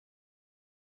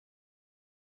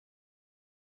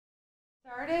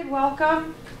Started.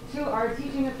 Welcome to our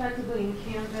Teaching Effectively in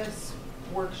Canvas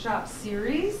workshop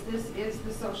series. This is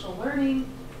the social learning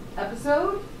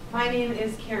episode. My name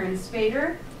is Karin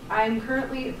Spader. I'm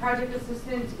currently a project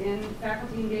assistant in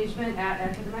faculty engagement at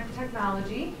Academic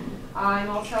Technology. I'm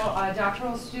also a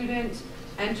doctoral student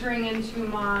entering into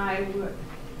my,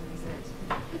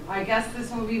 I guess this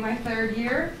will be my third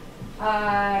year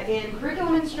in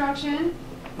curriculum instruction.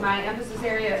 My emphasis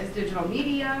area is digital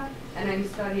media, and I'm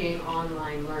studying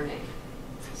online learning.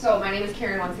 So my name is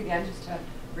Karin once again, just to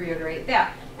reiterate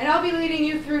that. And I'll be leading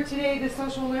you through today the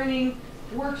social learning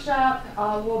workshop.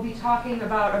 We'll be talking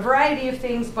about a variety of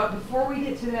things, but before we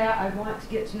get to that, I want to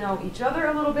get to know each other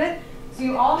a little bit. So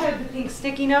you all have the pink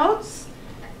sticky notes,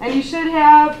 and you should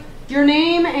have your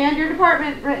name and your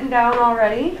department written down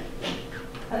already.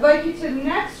 I'd like you to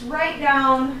next write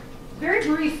down, very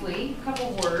briefly, a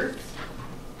couple words.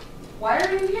 Why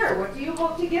are you here? What do you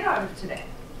hope to get out of today?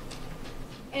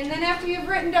 And then after you've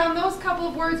written down those couple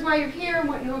of words why you're here and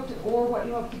what you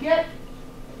hope to get,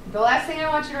 the last thing I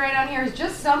want you to write on here is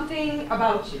just something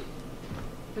about you.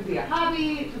 It could be a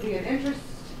hobby, it could be an interest,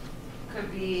 it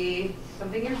could be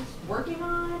something you're working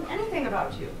on, anything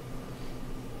about you.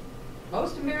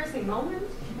 Most embarrassing moment?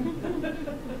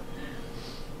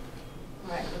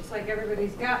 All right, looks like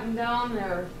everybody's gotten down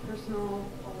their personal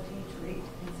quality trait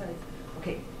insights.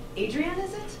 Okay. Adrian,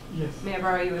 is it? Yes. May I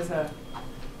borrow you as a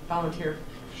volunteer?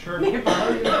 Sure. May I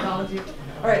borrow you as a volunteer?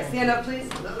 All right, stand up, please.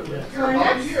 Yes. So our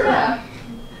next step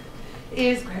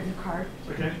is, grab your card.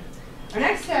 Okay. Our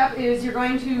next step is you're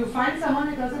going to find someone,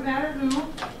 it doesn't matter who,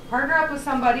 partner up with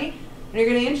somebody, and you're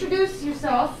going to introduce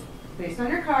yourself based on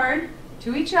your card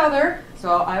to each other.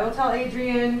 So I will tell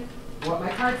Adrian what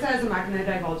my card says. I'm not going to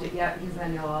divulge it yet because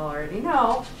then you'll all already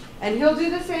know. And he'll do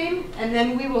the same, and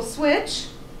then we will switch.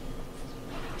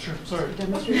 Sure, sorry.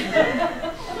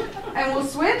 And we'll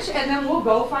switch, and then we'll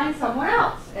go find someone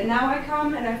else. And now I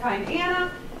come and I find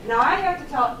Anna. Now I have to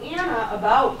tell Anna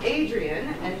about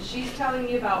Adrian, and she's telling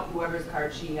me about whoever's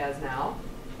card she has now.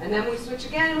 And then we switch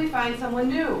again and we find someone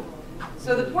new.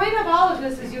 So the point of all of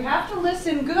this is you have to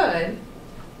listen good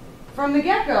from the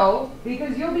get-go,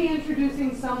 because you'll be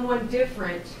introducing someone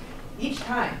different each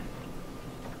time.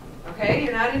 Okay?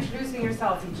 You're not introducing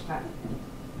yourself each time.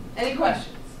 Any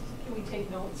questions? Can we take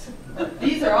notes?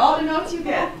 These are all the notes you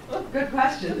get. Good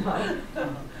question, huh?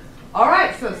 All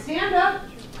right, so stand up.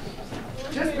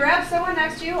 Just grab someone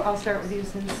next to you. I'll start with you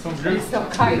since you're so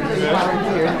kindly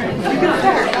volunteered. You can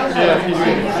start.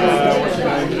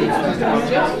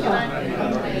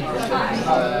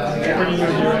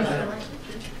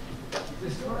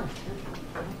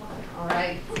 All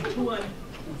right.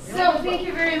 So thank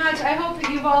you very much. I hope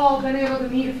that you've all been able to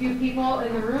meet a few people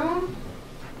in the room.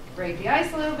 Break the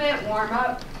ice a little bit, warm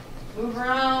up, move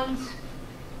around,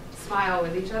 smile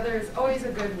with each other is always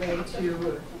a good way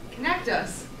to connect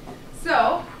us.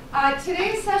 So,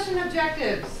 today's session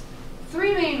objectives,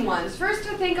 three main ones. First,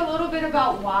 to think a little bit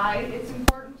about why it's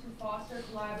important to foster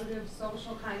collaborative,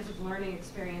 social kinds of learning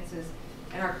experiences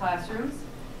in our classrooms.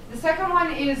 The second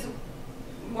one is,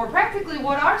 more practically,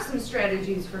 what are some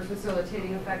strategies for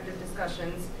facilitating effective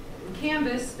discussions in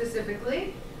Canvas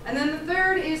specifically? And then the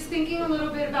third is thinking a little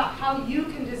bit about how you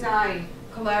can design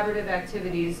collaborative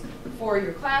activities for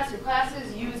your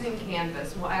classes using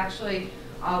Canvas. We'll actually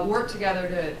work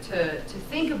together to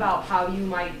think about how you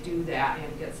might do that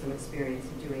and get some experience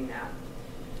in doing that.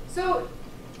 So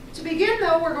to begin,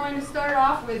 though, we're going to start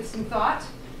off with some thought.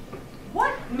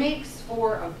 What makes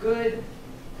for a good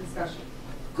discussion?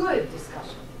 Good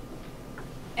discussion.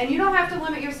 And you don't have to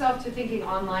limit yourself to thinking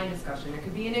online discussion. It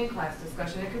could be an in-class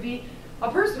discussion. It could be a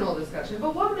personal discussion,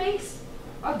 but what makes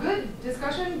a good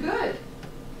discussion good?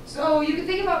 So you can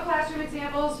think about classroom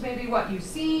examples, maybe what you've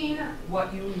seen,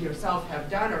 what you yourself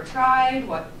have done or tried,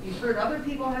 what you've heard other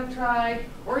people have tried,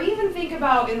 or even think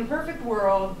about, in a perfect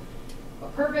world, a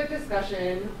perfect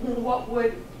discussion, what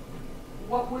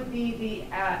would be the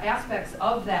aspects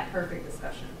of that perfect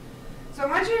discussion. So I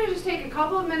want you to just take a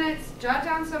couple of minutes, jot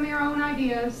down some of your own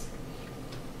ideas,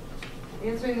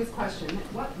 answering this question,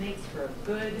 what makes for a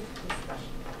good discussion?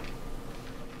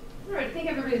 All right, I think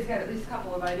everybody's got at least a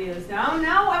couple of ideas down.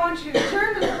 Now I want you to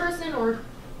turn to the person, or it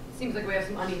seems like we have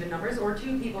some uneven numbers, or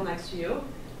two people next to you,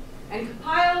 and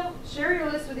share your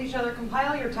list with each other,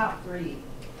 compile your top three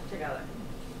together.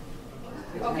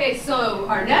 Okay, so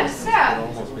our next step,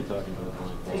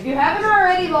 if you haven't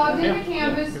already logged into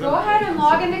Canvas, go ahead and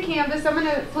log into Canvas. I'm going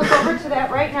to flip over to that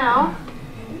right now.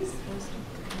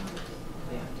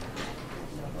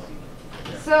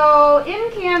 So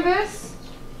in Canvas,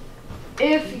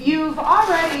 if you've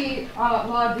already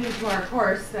logged into our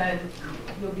course, then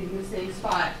you'll be in the same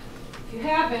spot. If you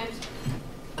haven't,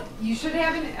 you should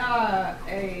have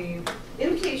a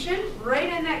invitation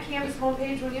right in that Canvas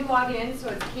homepage when you log in. So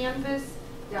it's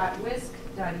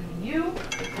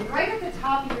canvas.wisc.edu. And right at the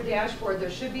top of your dashboard, there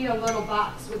should be a little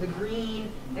box with a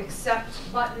green accept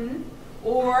button.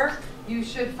 Or you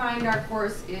should find our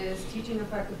course is Teaching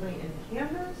Effectively in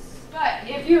Canvas. But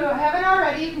if you haven't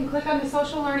already, you can click on the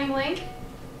social learning link.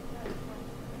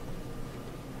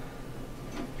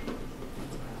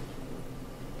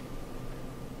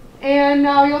 And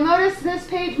you'll notice this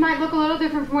page might look a little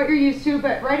different from what you're used to,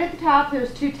 but right at the top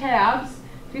there's two tabs.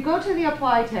 If you go to the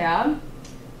Apply tab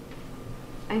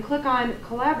and click on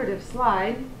Collaborative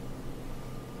Slide,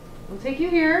 it'll take you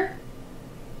here.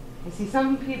 I see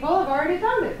some people have already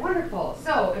found it. Wonderful.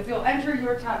 So if you'll enter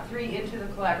your top 3 into the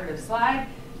collaborative slide,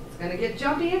 it's going to get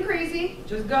jumpy and crazy.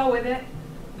 Just go with it.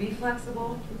 Be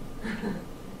flexible.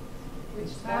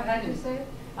 Which tab did you say?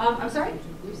 I'm sorry?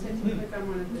 You said to click on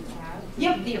one of the tabs?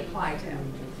 Yep, the Apply tab.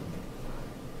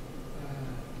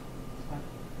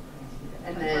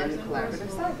 And then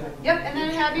collaborative slide. Yep, and then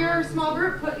have your small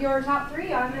group put your top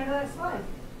 3 on into that slide.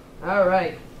 All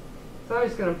right. So I'm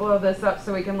just going to blow this up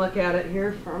so we can look at it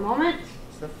here for a moment.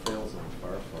 Stuff fails on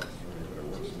Firefox for me, but it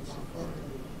works in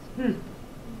Safari.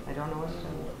 I don't know what to do.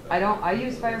 I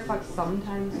use Firefox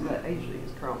sometimes, but I usually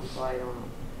use Chrome, so I don't know.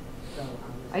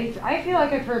 I feel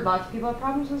like I've heard lots of people have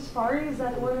problems with Safari. Is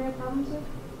that the one they have problems with?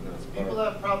 No, it's People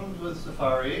have problems with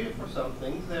Safari for some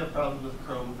things, they have problems with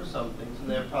Chrome for some things, and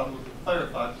they have problems with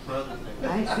Firefox for other things.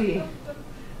 I see.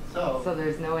 So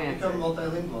there's no answer. become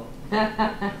multilingual.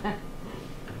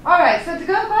 All right, so to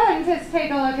go ahead and just take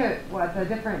a look at what the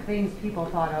different things people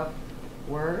thought of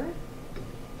were.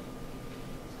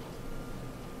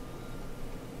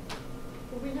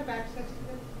 Will we have access to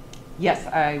this? Yes,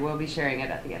 I will be sharing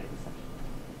it at the end of the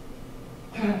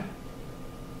session.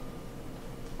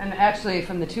 And actually,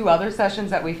 from the 2 other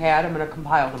sessions that we've had, I'm going to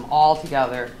compile them all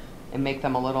together and make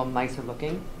them a little nicer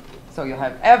looking. So you'll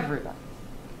have everybody.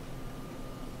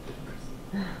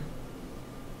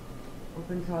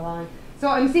 Open to allowing. So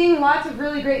I'm seeing lots of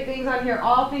really great things on here,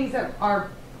 all things that are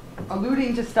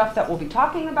alluding to stuff that we'll be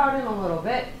talking about in a little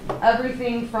bit.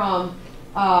 Everything from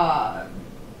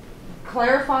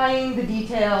clarifying the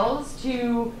details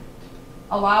to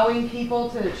allowing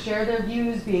people to share their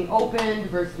views, being open,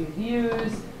 diversity of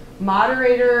views,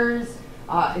 moderators,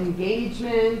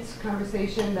 engagement,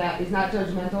 conversation that is not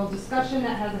judgmental, discussion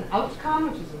that has an outcome,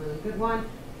 which is a really good one.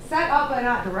 Set up but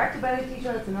not directed by the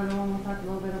teacher, that's another one we'll talk a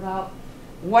little bit about.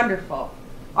 Wonderful.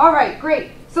 All right,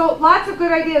 great. So lots of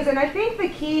good ideas, and I think the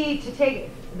key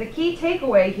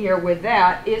takeaway here with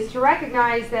that is to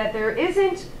recognize that there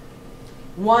isn't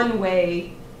one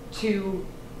way to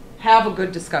have a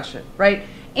good discussion, right?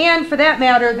 And for that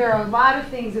matter, there are a lot of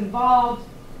things involved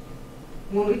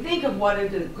when we think of what a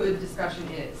good discussion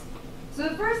is. So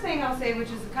the first thing I'll say,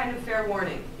 which is a kind of fair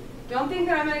warning, don't think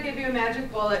that I'm going to give you a magic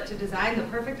bullet to design the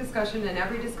perfect discussion, and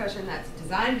every discussion that's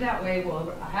designed that way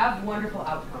will have wonderful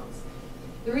outcomes.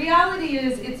 The reality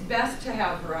is it's best to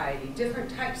have variety,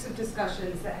 different types of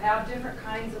discussions that have different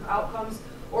kinds of outcomes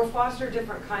or foster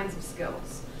different kinds of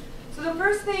skills. So the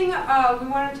first thing we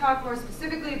want to talk more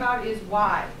specifically about is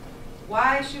why.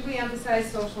 Why should we emphasize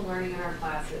social learning in our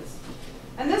classes?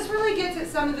 And this really gets at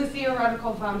some of the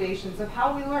theoretical foundations of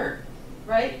how we learn,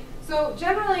 right? So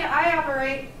generally I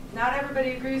operate, not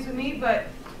everybody agrees with me, but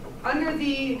under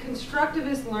the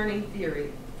constructivist learning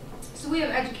theory. So we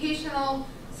have educational,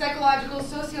 psychological,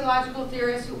 sociological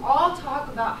theorists who all talk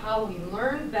about how we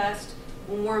learn best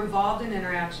when we're involved in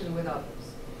interaction with others.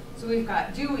 So we've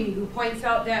got Dewey, who points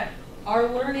out that our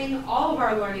learning, all of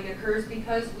our learning occurs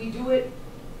because we do it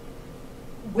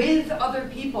with other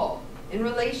people, in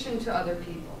relation to other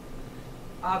people.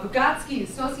 Vygotsky,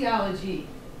 sociology,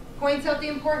 points out the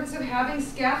importance of having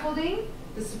scaffolding,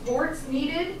 the supports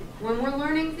needed when we're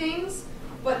learning things,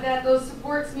 but that those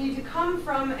supports need to come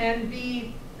from and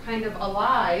be kind of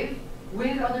alive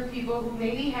with other people who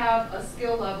maybe have a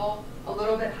skill level a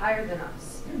little bit higher than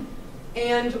us.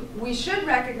 And we should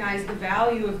recognize the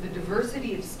value of the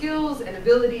diversity of skills and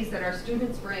abilities that our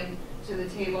students bring to the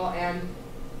table and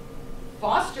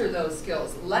foster those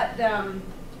skills. Let them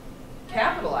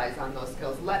capitalize on those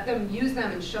skills. Let them use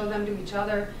them and show them to each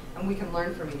other, and we can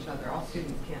learn from each other. All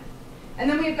students can. And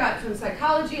then we've got from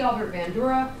psychology, Albert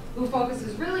Bandura, who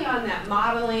focuses really on that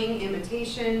modeling,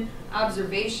 imitation,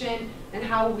 observation, and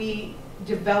how we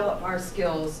develop our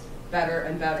skills better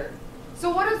and better. So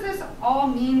what does this all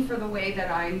mean for the way that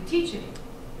I'm teaching,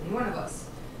 any one of us?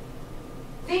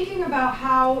 Thinking about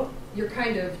how your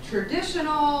kind of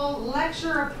traditional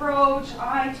lecture approach,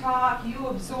 I talk, you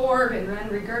absorb, and then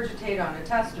regurgitate on a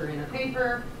test or in a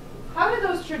paper, how do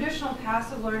those traditional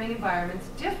passive learning environments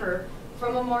differ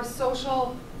from a more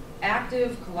social,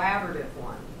 active, collaborative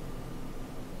one?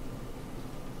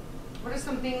 What are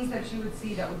some things that you would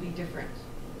see that would be different?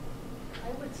 I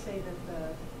would say that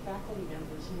the faculty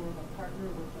member is more of a partner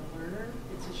with the learner.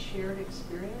 It's a shared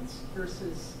experience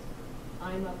versus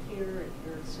I'm up here and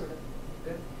you're sort of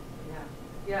Good. Yeah.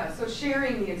 Yeah, so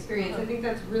sharing the experience, I think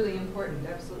that's really important,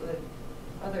 absolutely.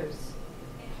 Others?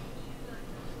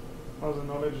 Well, the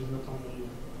knowledge is not only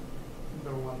the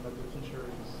one that the teacher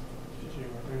is teaching.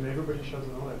 I mean, everybody shares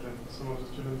the knowledge, and some of the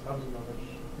students have the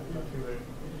knowledge, and I think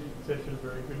they feel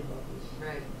very good about this.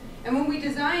 Right. And when we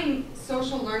design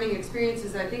social learning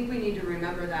experiences, I think we need to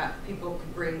remember that people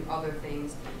can bring other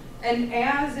things. And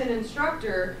as an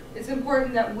instructor, it's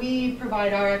important that we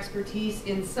provide our expertise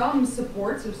in some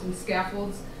supports or some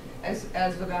scaffolds, as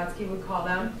Vygotsky would call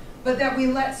them, but that we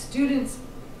let students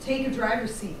take a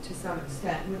driver's seat to some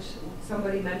extent, which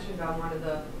somebody mentioned on one of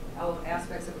the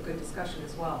aspects of a good discussion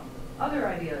as well. Other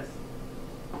ideas?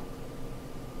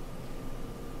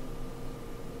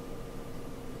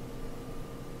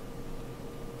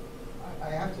 I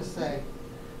have to say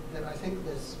that I think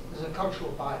there's a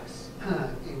cultural bias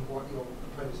in what you're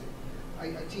proposing.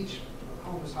 I teach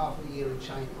almost half a year in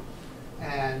China,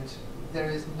 and there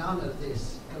is none of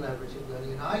this collaborative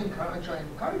learning. And I try and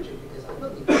encourage it because I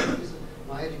believe this is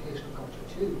my educational culture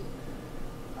too.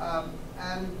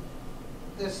 And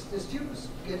the students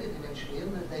get it eventually,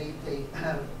 and that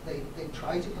they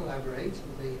try to collaborate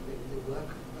and they work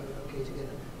okay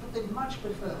together. But they much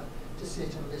prefer to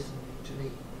sit and listen to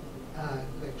me.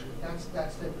 Lecturing.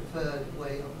 That's their preferred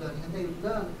way of learning, and they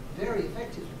learn very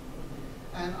effectively.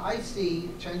 And I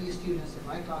see Chinese students in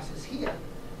my classes here,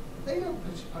 they don't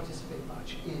participate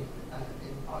much in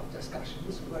art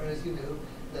discussions, whereas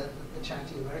the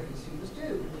chatty American students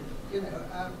do.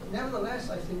 Nevertheless,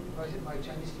 I think my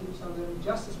Chinese students are learning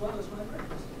just as well as my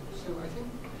American students.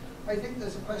 So I think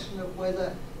there's a question of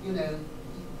whether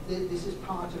this is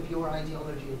part of your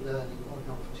ideology of learning or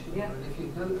not. Yeah. And if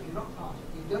you're not part of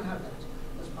it, you don't have that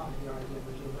as part of your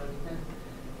ideology of learning, then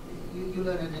you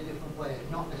learn in a different way,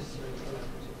 not necessarily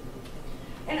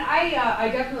collaboratively. And I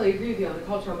definitely agree with you on the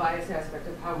cultural bias aspect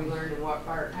of how we learn and what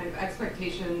our kind of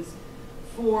expectations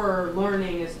for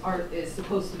learning is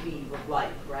supposed to be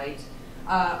like, right?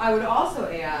 I would also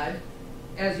add,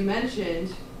 as you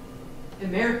mentioned,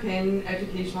 American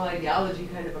educational ideology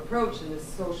kind of approach and this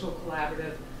social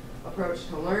collaborative approach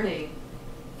to learning.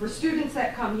 For students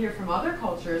that come here from other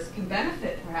cultures can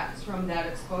benefit perhaps from that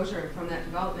exposure and from that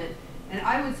development. And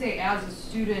I would say as a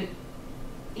student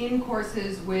in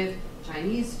courses with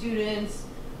Chinese students,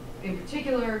 in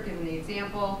particular, given the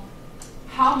example,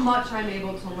 how much I'm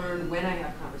able to learn when I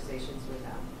have conversations with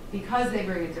them because they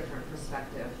bring a different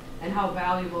perspective, and how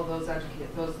valuable those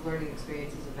learning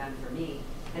experiences have been for me,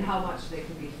 and how much they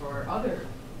could be for other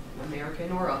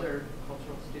American or other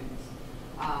cultural students.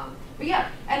 But yeah,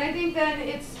 and I think then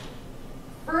it's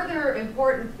further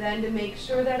important then to make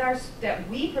sure that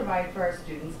we provide for our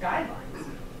students guidelines.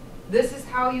 This is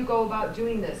how you go about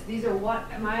doing this. These are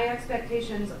what my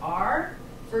expectations are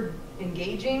for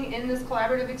engaging in this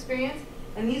collaborative experience,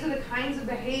 and these are the kinds of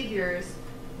behaviors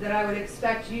that I would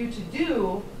expect you to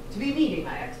do to be meeting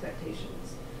my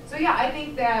expectations. So yeah, I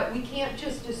think that we can't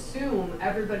just assume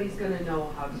everybody's going to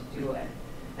know how to do it.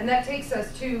 And that takes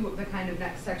us to the kind of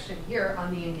next section here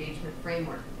on the engagement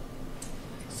framework.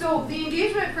 So the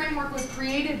engagement framework was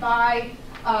created by,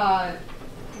 I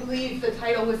believe the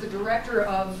title was the Director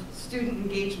of Student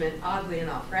Engagement, oddly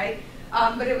enough, right?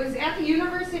 But it was at the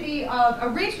university of, a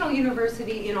regional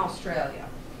university in Australia.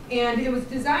 And it was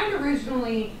designed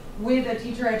originally with a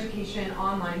teacher education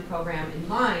online program in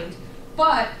mind,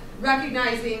 but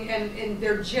recognizing and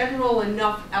they're general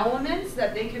enough elements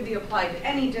that they can be applied to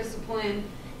any discipline,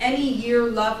 any year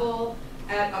level,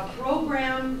 at a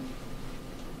program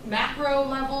macro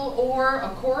level, or a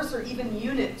course or even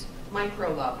unit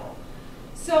micro level.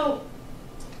 So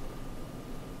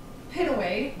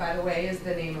Pitaway, by the way, is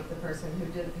the name of the person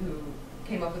who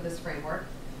came up with this framework.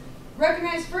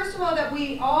 Recognize, first of all, that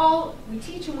we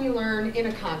teach and we learn in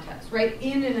a context, right?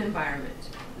 In an environment.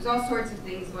 There's all sorts of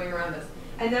things going around us.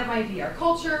 And that might be our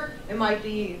culture, it might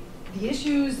be the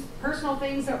issues, personal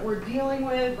things that we're dealing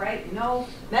with, right? You know,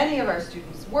 many of our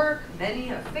students work, many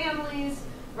have families,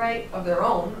 right, of their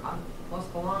own.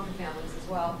 Most belong to families as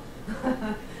well.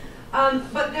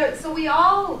 So we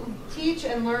all teach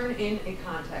and learn in a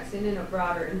context and in a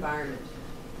broader environment.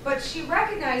 But she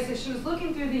recognized that she was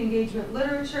looking through the engagement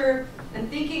literature and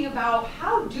thinking about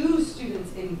how do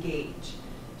students engage.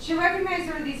 She recognized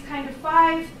there were these kind of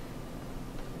 5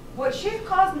 what she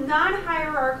calls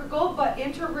non-hierarchical but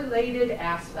interrelated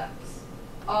aspects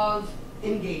of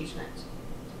engagement.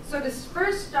 So to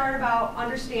first start about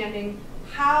understanding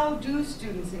how do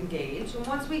students engage, and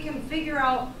once we can figure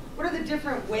out what are the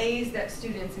different ways that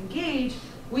students engage,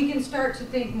 we can start to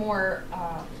think more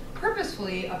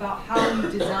purposefully about how we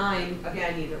design,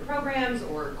 again, either programs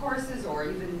or courses or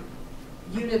even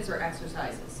units or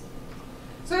exercises.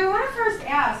 So I want to first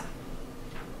ask,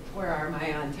 where am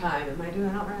I on time? Am I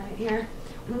doing all right here?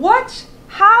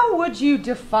 How would you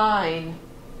define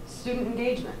student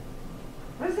engagement?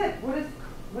 What is it? What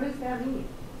does that mean?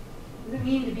 What does it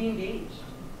mean to be engaged?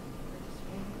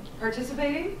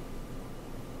 Participating?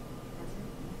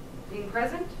 Being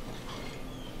present?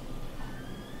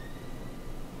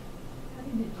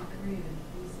 Having a degree of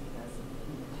enthusiasm.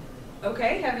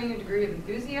 Okay, having a degree of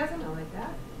enthusiasm, I like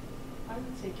that. I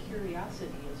would say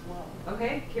curiosity as well.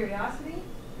 Okay, curiosity?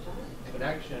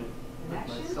 Connection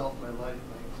Connection? with myself, my life,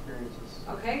 my experiences.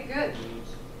 Okay, good. Dreams.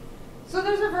 So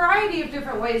there's a variety of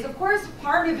different ways. Of course,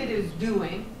 part of it is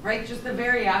doing, right? Just the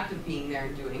very act of being there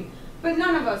and doing. But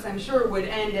none of us, I'm sure, would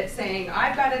end at saying,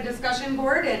 I've got a discussion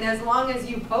board, and as long as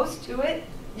you post to it,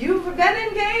 you've been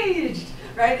engaged,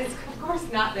 right? It's, of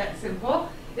course, not that simple.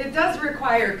 It does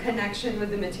require connection with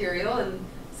the material and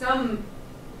some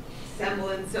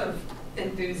semblance of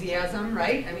enthusiasm,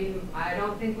 right? I mean, I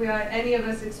don't think any of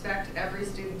us expect every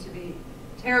student to be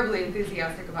terribly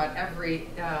enthusiastic about every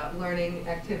learning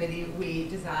activity we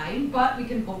design, but we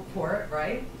can hope for it,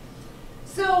 right?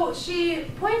 So she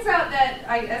points out that,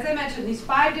 as I mentioned, these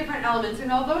 5 different elements,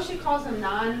 and although she calls them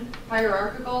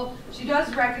non-hierarchical, she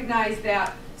does recognize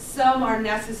that some are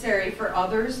necessary for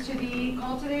others to be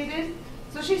cultivated.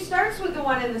 So she starts with the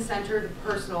one in the center, the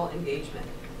personal engagement.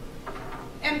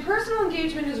 And personal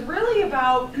engagement is really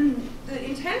about the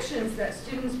intentions that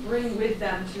students bring with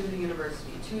them to the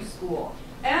university, to school,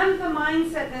 and the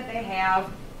mindset that they have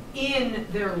in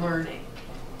their learning.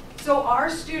 So are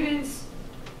students,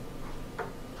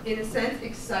 in a sense,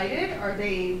 excited? Are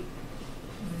they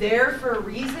there for a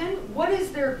reason? What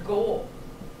is their goal?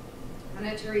 I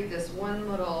wanted to read this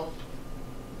one little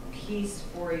piece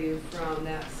for you from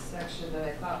that section that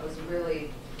I thought was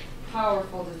really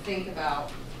powerful to think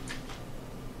about.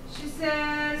 She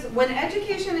says, when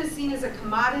education is seen as a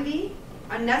commodity,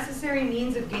 a necessary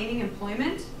means of gaining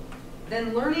employment,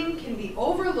 then learning can be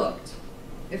overlooked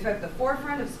if at the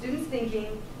forefront of students'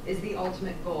 thinking is the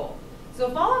ultimate goal. So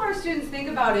if all of our students think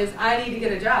about is, I need to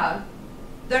get a job,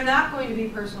 they're not going to be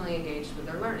personally engaged with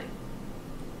their learning.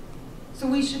 So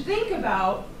we should think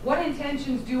about what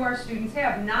intentions do our students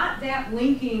have, not that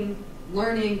linking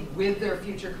learning with their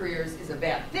future careers is a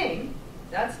bad thing,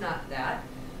 that's not that.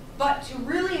 But to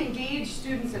really engage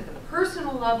students at the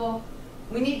personal level,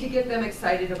 we need to get them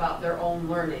excited about their own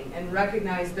learning and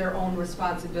recognize their own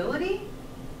responsibility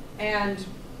and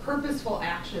purposeful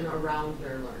action around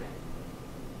their learning.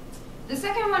 The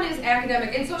second one is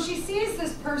academic, and so she sees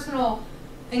this personal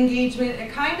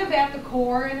engagement kind of at the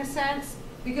core in a sense,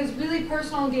 because really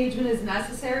personal engagement is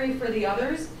necessary for the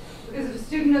others, because if a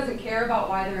student doesn't care about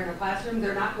why they're in a classroom,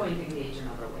 they're not going to engage in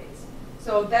other ways.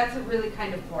 So that's a really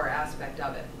kind of core aspect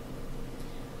of it.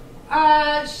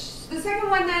 The second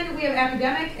one then, we have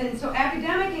academic, and so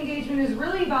academic engagement is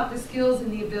really about the skills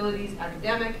and the abilities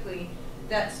academically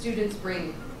that students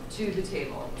bring to the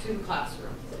table, to the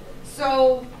classroom.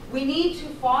 So we need to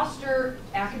foster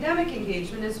academic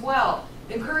engagement as well,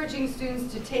 encouraging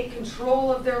students to take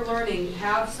control of their learning,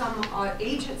 have some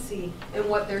agency in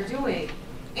what they're doing,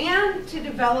 and to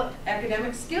develop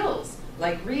academic skills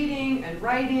like reading and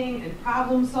writing and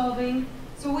problem solving.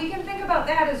 So we can think about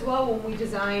that as well when we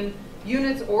design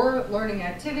units or learning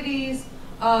activities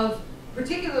of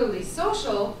particularly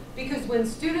social, because when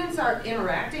students are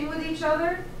interacting with each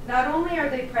other, not only are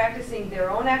they practicing their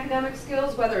own academic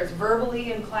skills, whether it's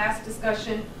verbally in class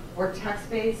discussion or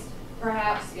text-based,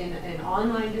 perhaps in an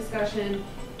online discussion.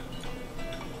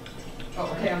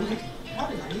 Oh, okay, I'm like, how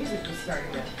did my music just start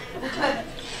again?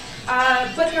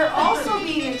 But they're also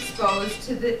being exposed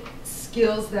to the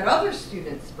skills that other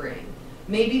students bring.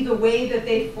 Maybe the way that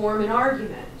they form an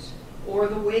argument, or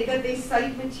the way that they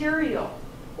cite material,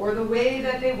 or the way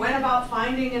that they went about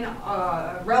finding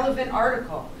a relevant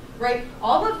article, right?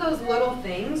 All of those little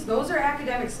things, those are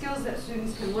academic skills that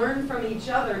students can learn from each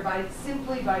other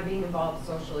simply by being involved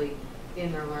socially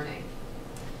in their learning.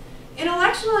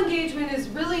 Intellectual engagement is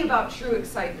really about true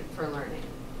excitement for learning.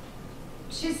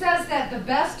 She says that the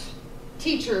best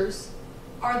teachers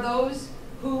are those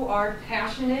who are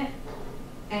passionate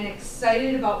and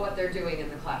excited about what they're doing in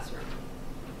the classroom.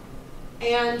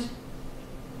 And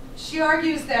she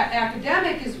argues that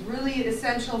academic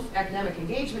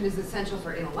engagement is essential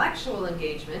for intellectual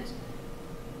engagement,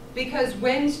 because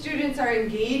when students are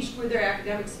engaged with their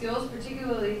academic skills,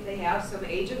 particularly if they have some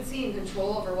agency and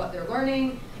control over what they're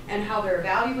learning and how they're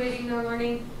evaluating their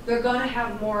learning, they're going to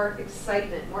have more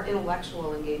excitement, more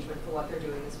intellectual engagement for what they're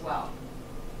doing as well.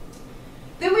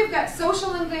 Then we've got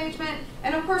social engagement,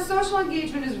 and of course social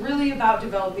engagement is really about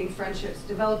developing friendships,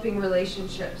 developing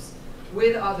relationships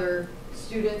with other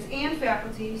students and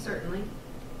faculty, certainly,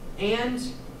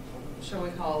 and shall we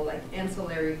call like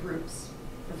ancillary groups.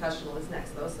 Professional is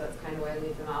next though, so that's kind of why I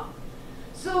leave them out.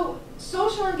 So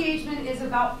social engagement is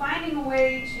about finding a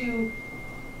way to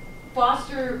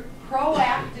foster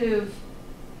proactive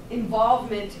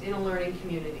involvement in a learning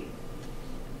community.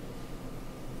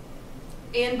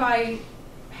 And by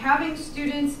having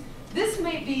students, this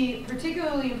may be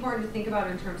particularly important to think about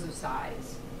in terms of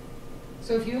size.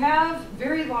 So if you have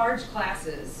very large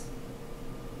classes,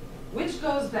 which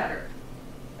goes better?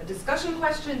 A discussion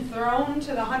question thrown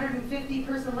to the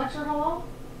 150-person lecture hall,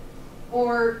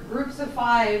 or groups of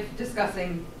 5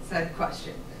 discussing said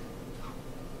question?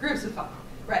 Groups of 5,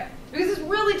 right. Because it's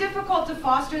really difficult to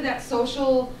foster that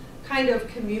social kind of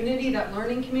community, that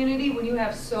learning community, when you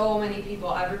have so many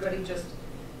people. Everybody just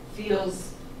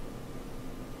feels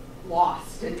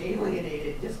lost and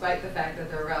alienated, despite the fact that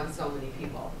they're around so many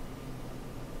people.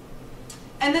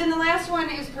 And then the last one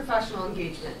is professional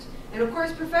engagement. And of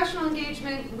course, professional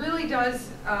engagement really does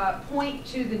point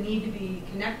to the need to be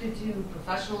connected to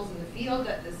professionals in the field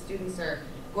that the students are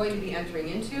going to be entering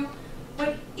into.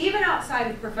 But even outside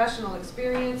of professional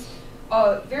experience,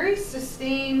 a very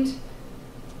sustained,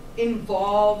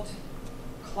 involved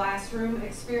classroom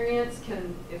experience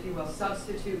can, if you will,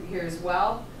 substitute here as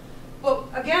well. But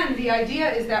again, the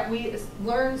idea is that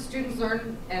students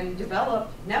learn and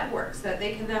develop networks that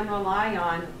they can then rely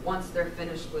on once they're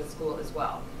finished with school as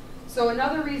well. So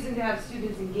another reason to have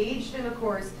students engaged in a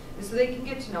course is so they can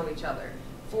get to know each other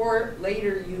for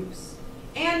later use.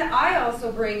 And I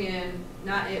also bring in,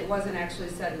 it wasn't actually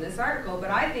said in this article, but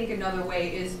I think another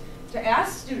way is to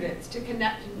ask students to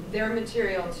connect their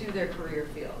material to their career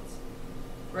fields,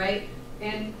 right?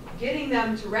 And getting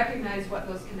them to recognize what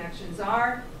those connections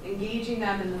are, engaging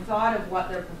them in the thought of what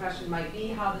their profession might be,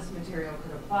 how this material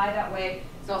could apply that way,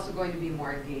 is also going to be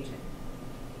more engaging.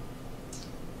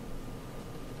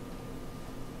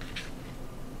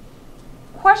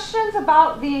 Questions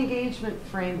about the engagement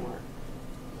framework?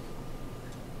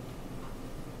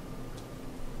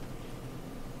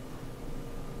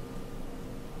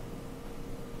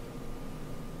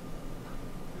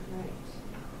 Right.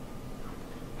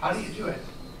 How do you do it?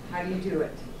 How do you do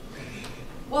it?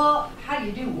 Well, how do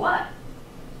you do what?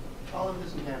 All of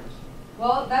this in cameras.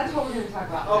 Well, that's what we're going to talk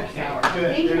about next Okay, hour. good.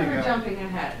 Thank you There you for go. jumping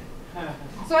ahead.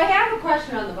 So I have a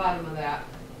question on the bottom of that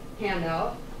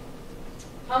handout.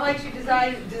 How might you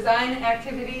design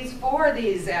activities for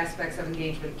these aspects of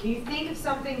engagement? Can you think of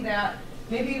something that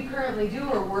maybe you currently do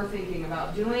or were thinking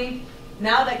about doing?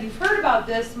 Now that you've heard about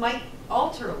this, might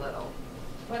alter a little.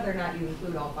 Whether or not you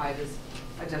include all 5 is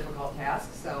a difficult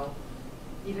task, so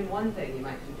even one thing you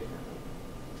might do differently.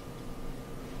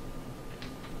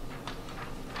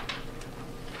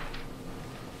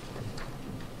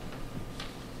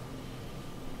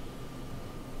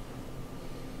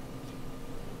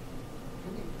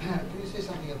 Can you say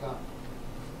something about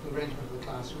the arrangement of the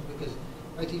classroom? Because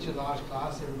I teach a large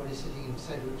class, everybody's sitting in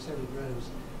several rows.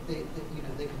 They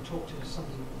can talk to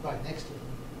something right next to them,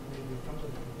 maybe in front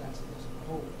of them. That's the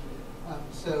whole.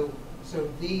 So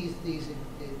these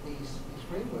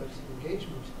frameworks of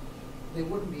engagement, they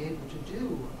wouldn't be able to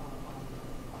do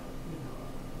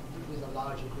with a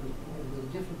larger group or with a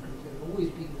different group. They'd always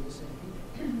be with the same people.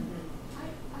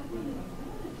 I want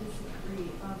to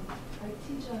disagree. I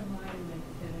teach online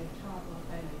and I taught, well,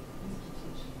 I used to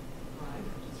teach live,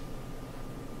 just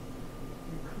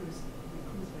recluse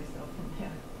myself from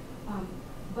that.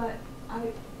 But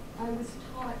I was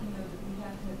taught, that we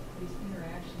have to have these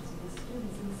interactions with the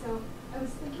students. And so I was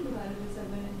thinking about it as I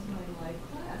went into my live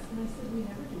class, and I said, we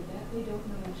never do that. They don't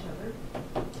know each other.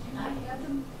 And I had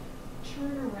them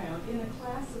turn around in a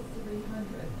class of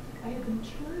 300. I had them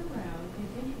turn around and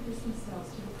introduce themselves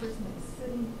to the person that was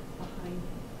sitting behind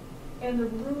me. And the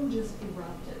room just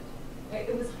erupted.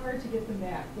 It was hard to get them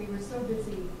back. They were so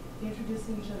busy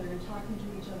introducing each other and talking to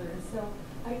each other. And so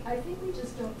I think we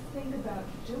just don't think about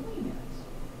doing it.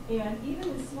 And even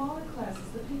in smaller classes,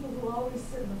 the people who always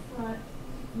sit in the front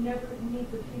never meet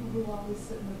the people who always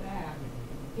sit in the back.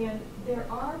 And there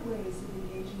are ways of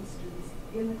engaging students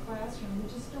in the classroom. We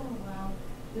just don't allow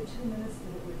the 2 minutes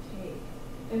that it would take.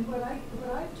 And what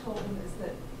I've told them is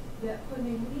that when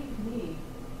they leave me,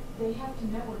 they have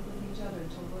to network with each other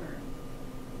to learn.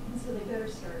 And so they better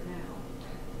start now.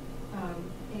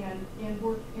 And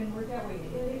work that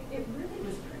way. It really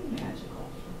was pretty magical.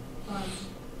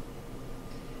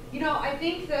 You know, I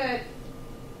think that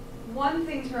one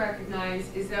thing to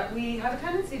recognize is that we have a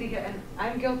tendency to get, and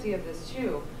I'm guilty of this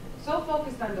too, so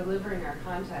focused on delivering our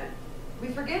content, we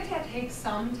forget to take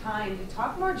some time to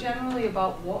talk more generally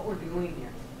about what we're doing here,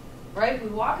 right? We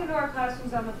walk into our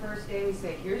classrooms on the first day, we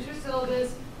say, here's your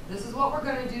syllabus, this is what we're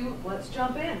going to do, let's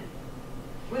jump in.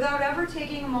 Without ever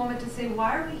taking a moment to say,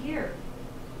 why are we here?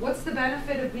 What's the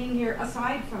benefit of being here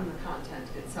aside from the content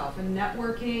itself, and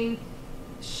networking,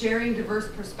 sharing diverse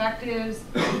perspectives,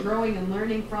 growing and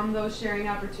learning from those sharing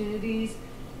opportunities,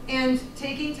 and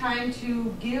taking time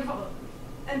to give,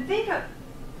 and think of,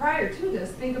 prior to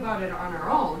this, think about it on our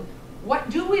own.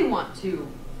 What do we want to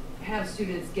have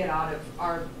students get out of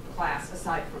our class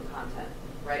aside from content,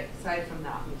 right? Aside from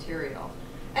that material.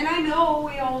 And I know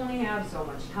we only have so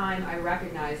much time. I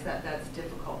recognize that that's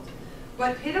difficult.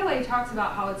 But Pitaway talks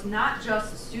about how it's not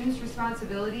just the student's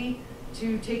responsibility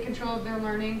to take control of their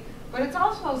learning, but it's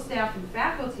also staff and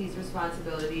faculty's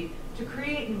responsibility to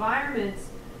create environments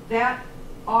that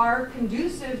are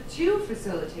conducive to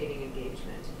facilitating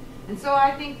engagement. And so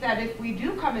I think that if we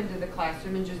do come into the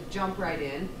classroom and just jump right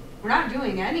in, we're not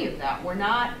doing any of that. We're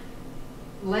not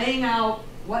laying out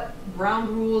what ground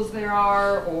rules there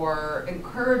are, or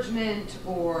encouragement,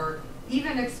 or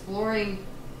even exploring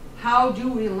how do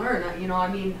we learn. You know, I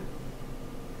mean,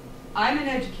 I'm in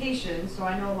education, so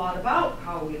I know a lot about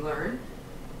how we learn,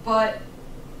 but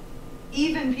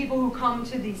even people who come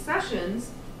to these sessions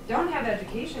don't have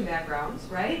education backgrounds,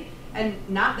 right? And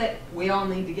not that we all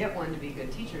need to get one to be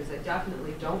good teachers. I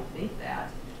definitely don't think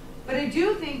that. But I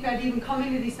do think that even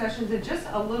coming to these sessions and just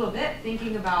a little bit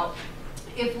thinking about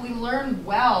if we learn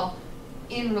well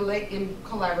in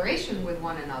collaboration with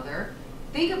one another,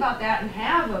 think about that and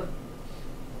have a,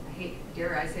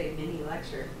 dare I say, mini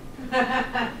lecture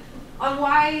on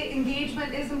why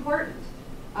engagement is important.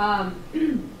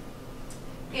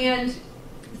 And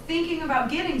thinking about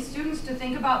getting students to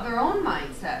think about their own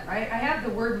mindset, right? I have the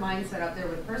word mindset up there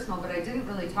with personal, but I didn't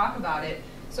really talk about it.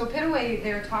 So Pitaway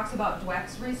there talks about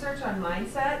Dweck's research on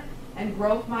mindset and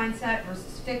growth mindset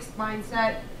versus fixed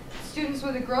mindset. Students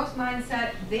with a growth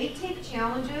mindset, they take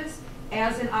challenges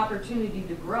as an opportunity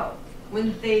to grow.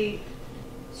 When they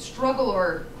struggle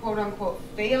or quote unquote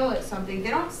fail at something, they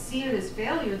don't see it as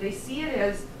failure, they see it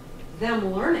as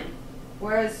them learning.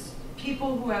 Whereas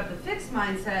people who have the fixed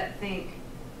mindset think,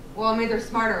 well, I'm either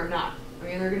smart or I'm not. I'm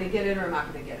either going to get it or I'm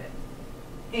not going to get it.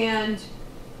 And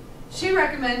she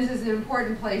recommends is an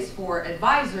important place for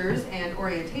advisors and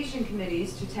orientation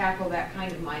committees to tackle that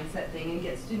kind of mindset thing and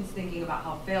get students thinking about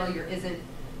how failure isn't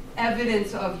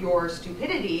evidence of your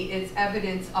stupidity, it's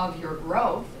evidence of your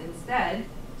growth instead,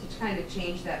 to kind of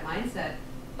change that mindset.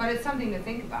 But it's something to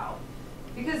think about.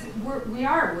 Because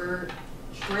we're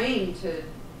trained to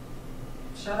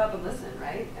shut up and listen,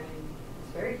 right? I mean,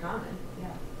 it's very common.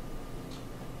 Yeah.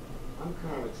 I'm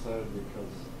kind of excited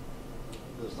because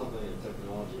there's something in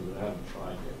technology that I haven't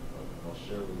tried yet, but I'll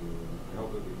share with you, and I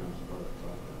hope it becomes part of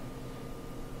talk.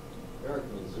 Eric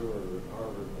Mazur at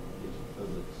Harvard, teaching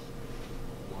physics,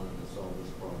 wanted to solve this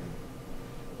problem.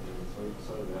 And so he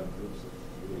decided to have groups of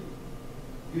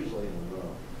 3, usually in a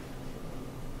row.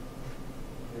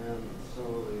 And so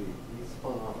he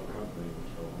spun off a company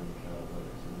which called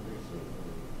Analytics, and he's a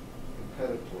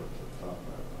competitor to top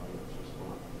that audience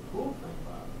response. The cool thing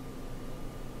about it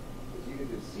is you can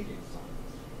do seating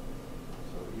signs.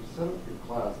 So you set up your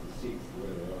class, the seats the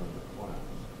way they are in the class.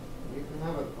 And you can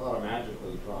have it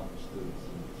automatically drop the students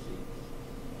in the seats.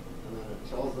 And then it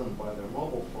tells them by their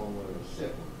mobile phone where to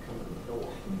sit when they come in the door.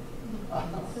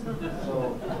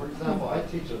 So, for example, I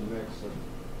teach a mix of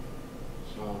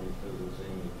astronomy, physics,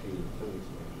 AMP, and physics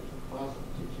majors in class I'm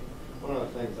teaching. One of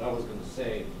the things I was going to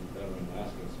say, and better than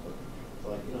asking this, but it's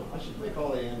like, you know, I should make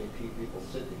all the AMP people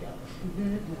sit together.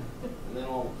 And then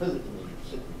all the physics majors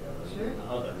sit together, and then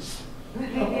others.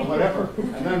 Or whatever,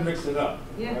 and then mix it up,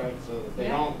 right? So that they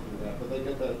don't do that, but they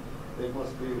get that, they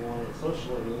must be wanting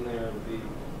socially in there to be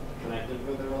connected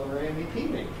with their other AMP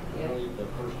majors. You know, the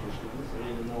first year students, they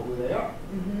don't even know who they are,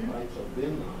 right? So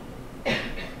bin them.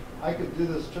 I could do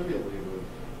this trivially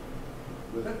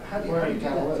with How do you do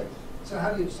that? analytics. So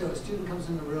how do you, so a student comes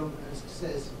in the room and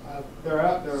says,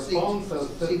 Their seat- phone says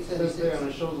seat sit there 36. and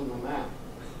it shows them the map.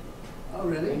 oh,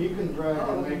 really? And you can drag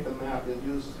Oh, and okay. make the map.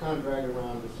 You just kind of drag it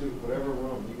around to suit whatever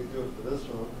room. You can do it for this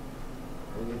room,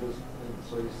 and you just and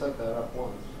so you set that up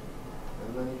once,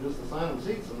 and then you just assign them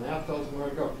seats, and the app tells them where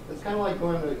to go. It's kind of like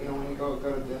going to, you know, when you go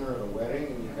to dinner at a wedding,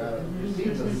 and you got your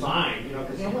seats assigned, you know,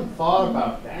 because someone thought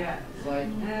about that. Yeah. It's like,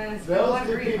 It's those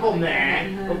two people, nah.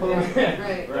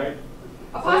 Right. Right?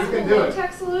 A So you possible can do it.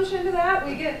 low-tech solution to that,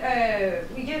 we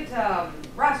get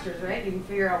rosters, right? You can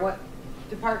figure out what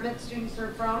department students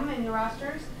are from in your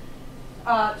rosters.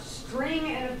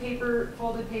 String and a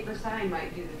folded paper sign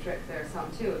might do the trick there some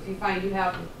too. If you find you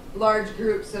have large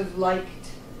groups of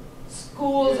liked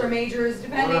schools or majors,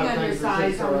 depending on your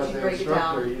size, how much you break it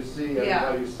down. You see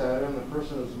everybody sat in, the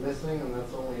person is missing, and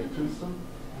that's only a twosome.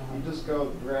 You just go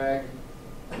drag,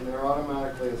 and they're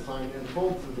automatically assigned in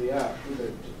full to the app who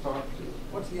to talk to.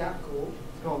 What's the app called?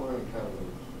 It's called Learning Catalyst.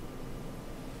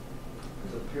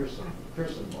 It's a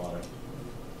Pearson bought it.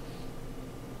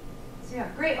 Yeah,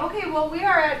 great. Okay, well, we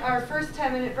are at our first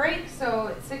 10-minute break, so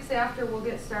at 6 after we'll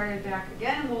get started back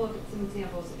again. We'll look at some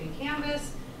examples in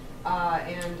Canvas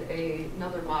and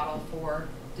another model for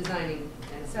designing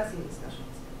and assessing discussions.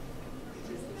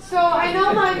 So I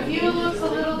know my view looks a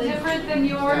little different than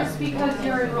yours because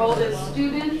you're enrolled as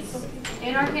students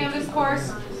in our Canvas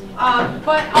course,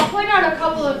 but I'll point out a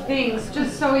couple of things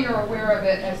just so you're aware of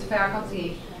it as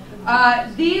faculty.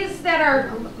 These that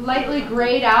are lightly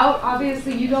grayed out,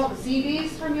 obviously you don't see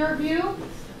these from your view.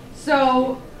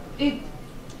 So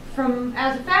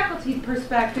as a faculty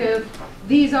perspective,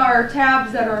 these are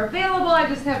tabs that are available. I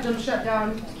just have them shut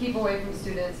down to keep away from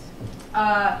students.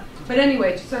 But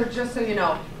anyway, just so you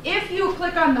know, if you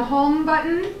click on the home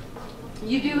button,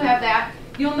 you do have that.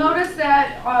 You'll notice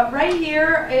that right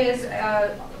here is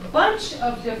a bunch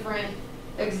of different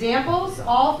examples,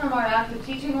 all from our active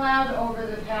teaching lab over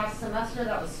the past semester.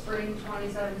 That was spring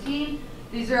 2017.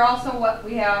 These are also what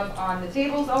we have on the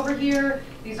tables over here.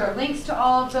 These are links to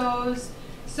all of those.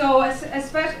 So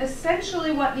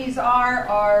essentially what these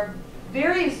are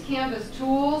various Canvas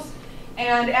tools.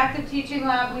 And active teaching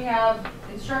lab, we have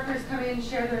instructors come in and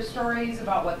share their stories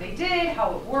about what they did,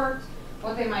 how it worked,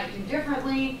 what they might do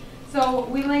differently. So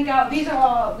we link out, these are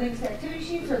all links to activity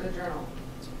sheets or the journal?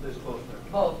 There's both there.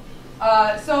 Both.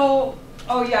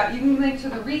 You can link to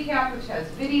the recap, which has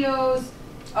videos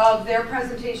of their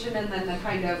presentation and then the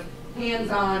kind of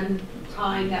hands-on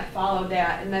time that followed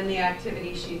that, and then the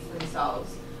activity sheets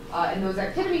themselves. And those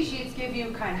activity sheets give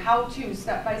you kind of how to,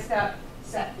 step-by-step,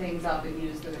 set things up and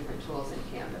use the different tools in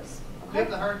Canvas. We have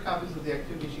the hard copies of the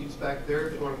activity sheets back there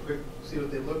if you want to quick see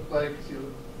what they look like, see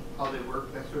how they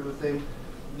work, that sort of thing.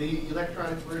 The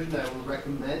electronic version I would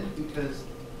recommend because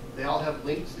they all have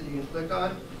links that you can click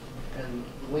on, and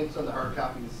the links on the hard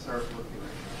copies aren't working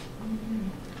right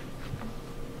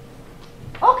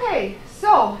now. Okay,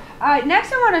 so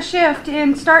next I want to shift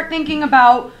and start thinking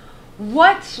about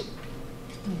what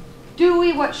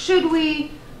should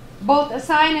we both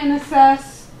assign and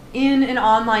assess in an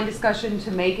online discussion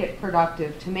to make it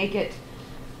productive, to make it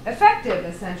effective,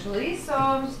 essentially. So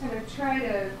I'm just going to try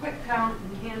to quick count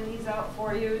and hand these out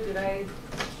for you. Did I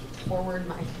forward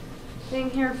my thing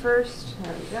here first?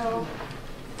 There we go.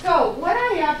 So what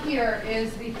I have here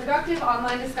is the productive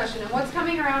online discussion, and what's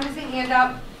coming around is a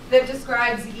handout that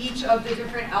describes each of the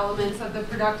different elements of the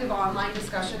productive online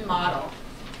discussion model.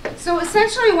 So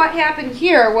essentially what happened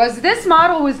here was this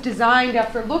model was designed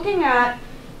after looking at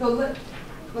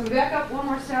let me back up one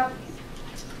more step.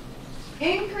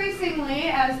 Increasingly,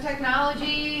 as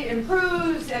technology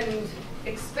improves and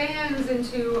expands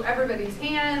into everybody's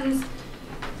hands,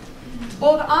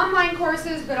 both online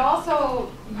courses, but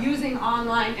also using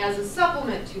online as a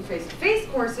supplement to face-to-face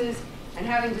courses and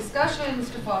having discussions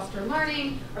to foster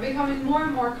learning are becoming more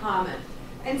and more common.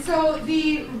 And so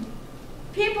the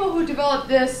people who developed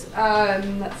this,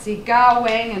 let's see, Gao,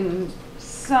 Wang, and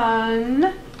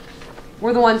Sun,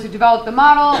 were the ones who developed the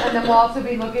model, and then we'll also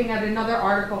be looking at another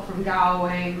article from Gao,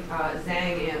 Wang,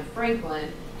 Zhang, and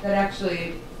Franklin that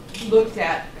actually looked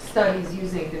at studies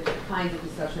using different kinds of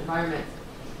discussion environments.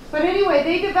 But anyway,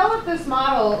 they developed this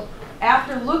model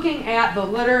after looking at the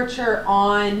literature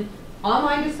on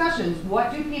online discussions.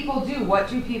 What do people do? What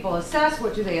do people assess?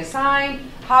 What do they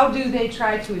assign? How do they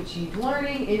try to achieve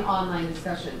learning in online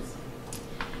discussions?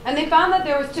 And they found that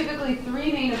there was typically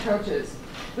three main approaches.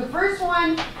 The first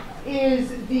one is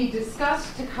the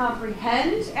discuss to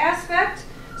comprehend aspect.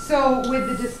 So with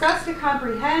the discuss to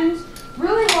comprehend,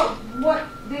 really what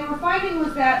they were finding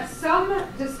was that some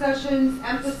discussions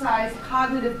emphasize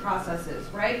cognitive processes,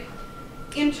 right?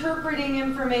 Interpreting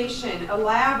information,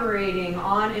 elaborating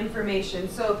on information.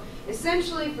 So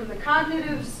essentially from the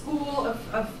cognitive school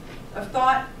of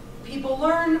thought, people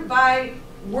learn by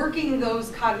working those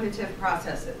cognitive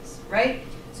processes, right?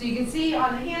 So you can see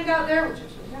on the handout there, which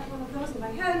is got one of those in my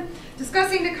head.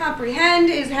 Discussing to comprehend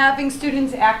is having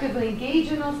students actively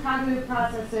engage in those cognitive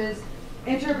processes.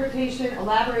 Interpretation,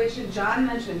 elaboration, John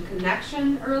mentioned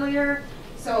connection earlier.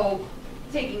 So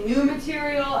taking new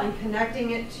material and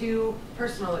connecting it to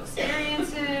personal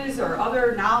experiences or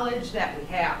other knowledge that we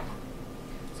have.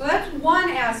 So that's one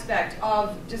aspect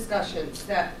of discussions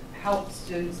that help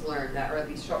students learn, that or at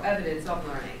least show evidence of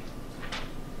learning.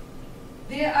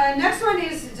 The next one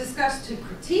is discuss to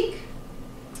critique.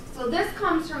 So this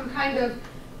comes from kind of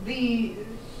the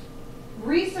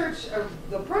research of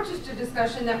the approaches to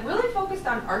discussion that really focused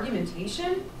on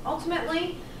argumentation,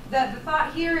 ultimately. That the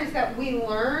thought here is that we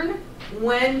learn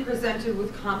when presented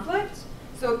with conflict.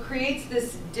 So it creates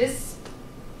this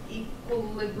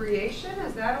disequilibration.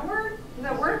 Is that a word? Does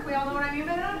that work? We all know what I mean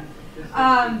by that?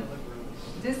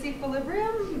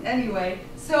 Disequilibrium? Anyway,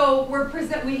 so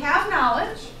we have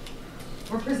knowledge.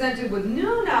 We're presented with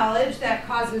new knowledge that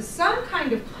causes some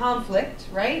kind of conflict,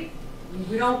 right?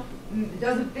 It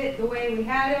doesn't fit the way we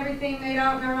had everything made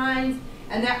out in our minds.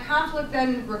 And that conflict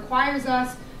then requires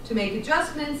us to make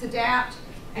adjustments, adapt,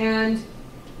 and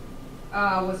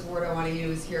what's the word I want to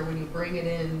use here when you bring it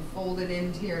in, fold it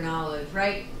into your knowledge,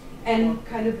 right? And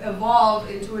kind of evolve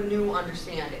into a new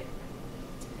understanding.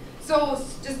 So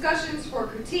discussions for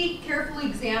critique, carefully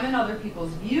examine other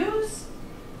people's views.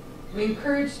 We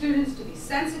encourage students to be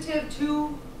sensitive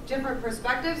to different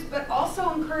perspectives, but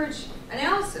also encourage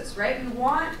analysis, right? We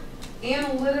want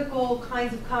analytical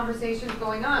kinds of conversations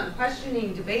going on,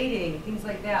 questioning, debating, things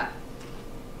like that.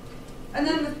 And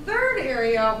then the third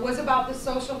area was about the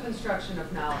social construction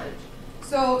of knowledge.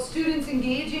 So students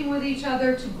engaging with each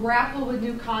other to grapple with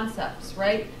new concepts,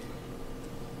 right?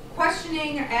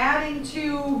 Questioning, adding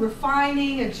to,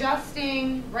 refining,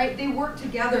 adjusting, right? They work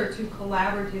together to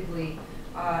collaboratively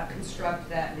construct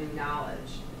that new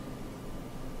knowledge.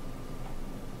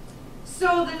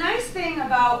 So the nice thing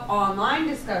about online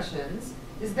discussions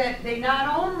is that they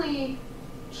not only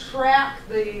track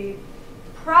the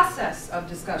process of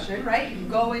discussion, right? You can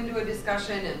go into a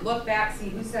discussion and look back, see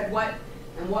who said what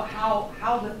and how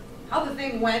the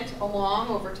thing went along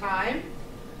over time.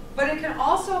 But it can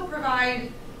also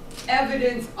provide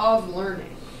evidence of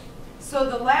learning. So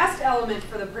the last element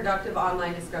for the productive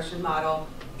online discussion model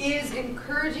is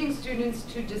encouraging students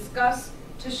to discuss,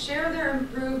 to share their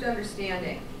improved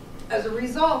understanding as a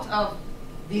result of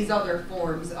these other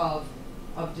forms of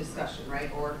discussion, right?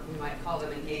 Or we might call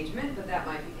them engagement, but that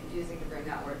might be confusing to bring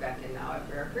that word back in now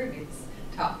after our previous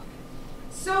topic.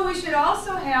 So we should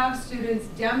also have students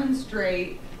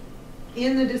demonstrate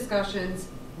in the discussions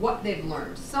what they've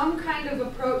learned. Some kind of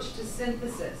approach to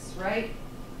synthesis, right?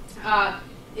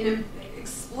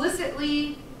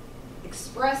 Explicitly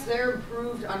express their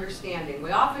improved understanding.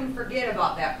 We often forget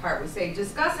about that part. We say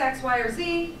discuss X, Y, or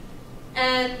Z,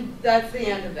 and that's the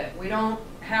end of it. We don't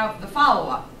have the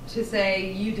follow-up to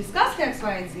say you discussed X,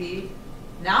 Y, and Z,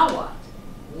 now what?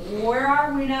 Where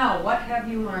are we now? What have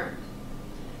you learned?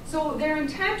 So their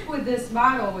intent with this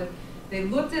model, they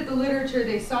looked at the literature,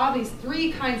 they saw these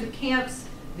three kinds of camps,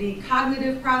 the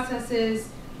cognitive processes,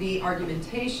 the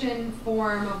argumentation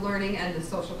form of learning, and the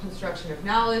social construction of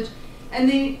knowledge. And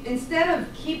they, instead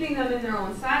of keeping them in their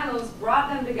own silos, brought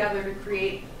them together to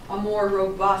create a more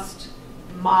robust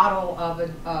model of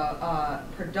a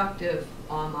productive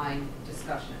online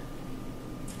discussion.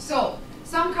 So,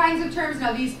 some kinds of terms,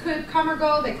 now these could come or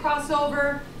go, they cross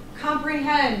over.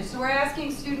 Comprehend, so we're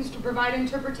asking students to provide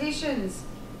interpretations,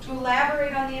 to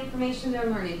elaborate on the information they're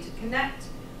learning, to connect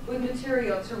with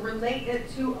material, to relate it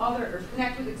to other, or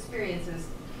connect with experiences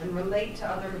and relate to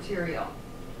other material.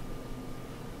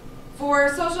 For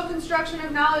social construction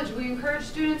of knowledge, we encourage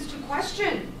students to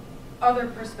question other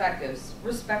perspectives,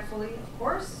 respectfully, of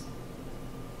course,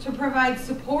 to provide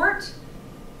support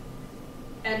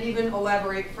and even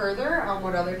elaborate further on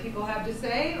what other people have to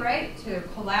say, right? To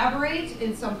collaborate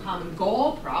in some common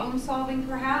goal, problem solving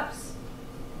perhaps,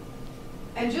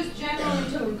 and just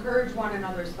generally to encourage one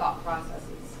another's thought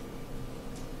processes.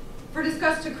 For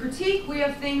discuss to critique, we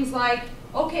have things like,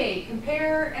 okay,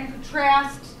 compare and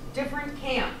contrast different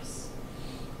camps.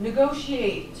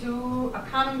 Negotiate to a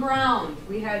common ground.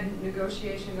 We had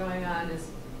negotiation going on as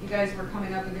you guys were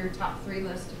coming up with your top 3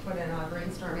 list to put in a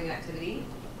brainstorming activity.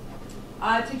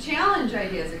 To challenge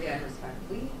ideas again,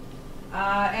 respectfully,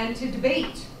 and to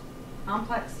debate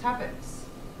complex topics.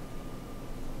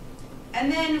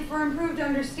 And then for improved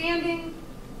understanding,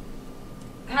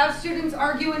 have students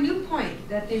argue a new point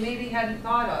that they maybe hadn't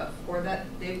thought of, or that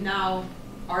they now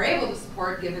are able to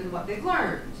support given what they've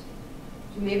learned.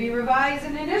 To maybe revise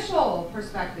an initial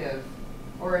perspective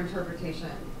or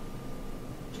interpretation.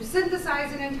 To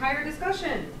synthesize an entire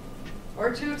discussion.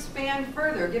 Or to expand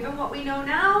further, given what we know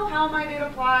now, how might it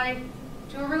apply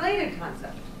to a related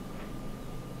concept?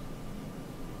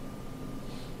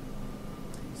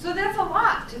 So that's a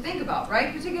lot to think about,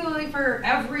 right? Particularly for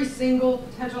every single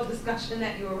potential discussion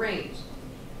that you arrange.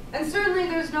 And certainly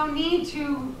there's no need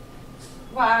to,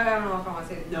 well, I don't know if I want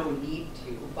to say no need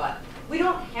to, but we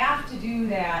don't have to do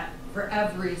that for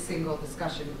every single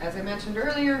discussion. As I mentioned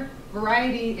earlier,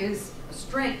 variety is a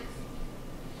strength.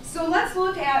 So let's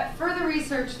look at further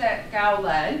research that Gao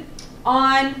led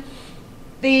on,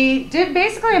 they did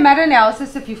basically a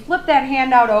meta-analysis. If you flip that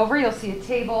handout over, you'll see a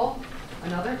table,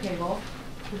 another table,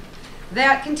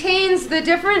 that contains the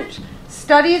different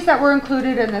studies that were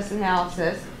included in this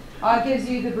analysis. Gives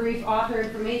you the brief author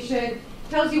information,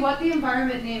 tells you what the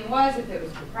environment name was, if it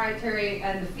was proprietary,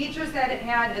 and the features that it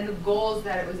had, and the goals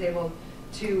that it was able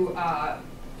to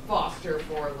foster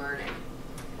for learning.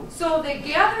 So they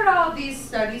gathered all of these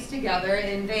studies together,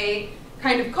 and they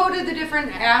kind of coded the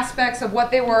different aspects of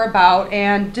what they were about,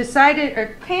 and decided,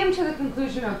 or came to the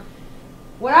conclusion of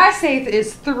what I say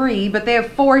is 3, but they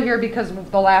have 4 here because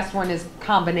the last one is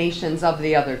combinations of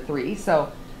the other 3.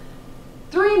 So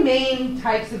 3 main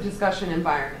types of discussion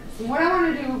environments. And what I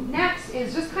want to do next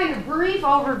is just kind of brief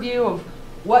overview of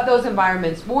what those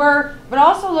environments were, but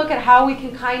also look at how we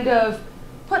can kind of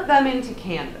put them into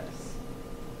Canvas.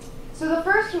 So the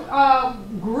first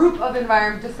group of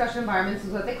discussion environments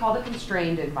is what they call the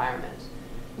constrained environment.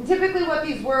 And typically what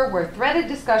these were threaded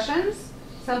discussions,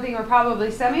 something we're probably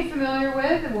semi-familiar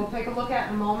with and we'll take a look at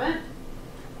in a moment.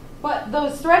 But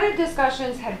those threaded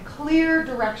discussions had clear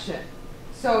direction.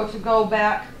 So to go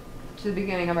back to the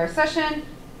beginning of our session,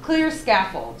 clear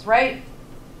scaffolds, right?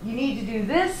 You need to do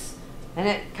this, and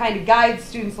it kind of guides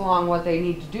students along what they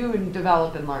need to do and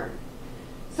develop and learn.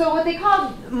 So what they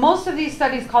called, most of these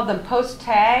studies called them post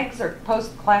tags or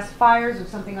post classifiers or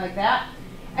something like that.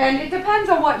 And it depends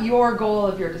on what your goal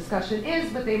of your discussion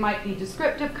is, but they might be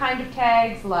descriptive kind of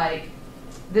tags like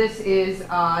this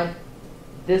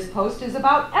post is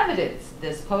about evidence,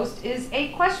 this post is a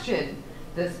question,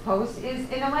 this post is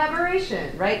an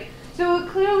elaboration, right? So it would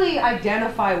clearly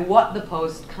identify what the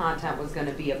post content was going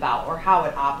to be about, or how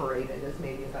it operated is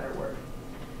maybe a better word.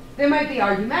 They might be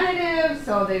argumentative,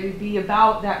 so they would be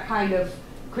about that kind of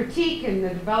critique and the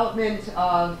development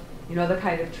of, you know, the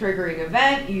kind of triggering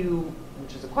event,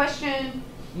 which is a question,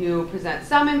 you present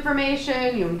some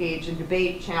information, you engage in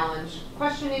debate, challenge,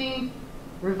 questioning,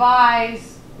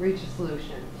 revise, reach a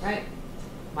solution, right?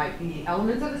 Might be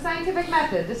elements of the scientific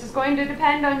method. This is going to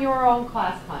depend on your own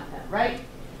class content, right?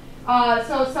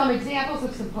 So some examples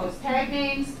of some post tag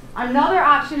names. Another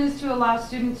option is to allow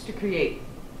students to create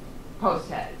post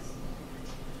tags.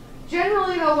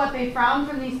 Generally, though, what they found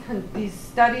from these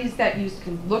studies that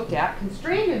looked at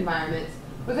constrained environments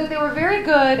was that they were very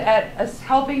good at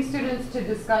helping students to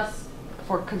discuss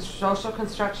for social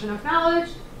construction of knowledge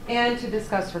and to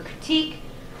discuss for critique,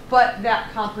 but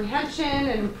that comprehension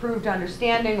and improved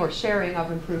understanding or sharing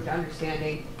of improved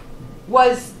understanding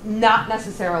was not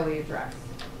necessarily addressed.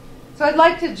 So I'd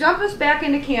like to jump us back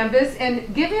into Canvas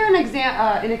and give you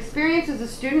an experience as a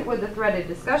student with a threaded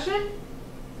discussion.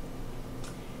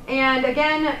 And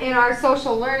again, in our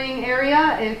social learning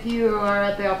area, if you are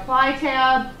at the Apply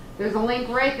tab, there's a link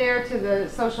right there to the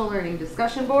social learning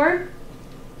discussion board.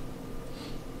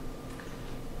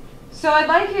 So I'd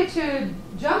like you to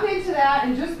jump into that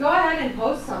and just go ahead and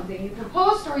post something. You can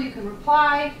post or you can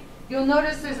reply. You'll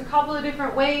notice there's a couple of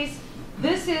different ways.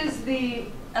 This is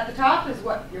at the top is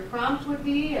what your prompt would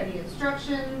be, any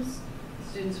instructions.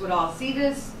 Students would all see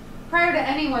this. Prior to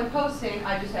anyone posting,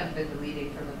 I just haven't been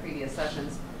deleting from the previous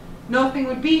sessions, nothing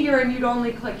would be here and you'd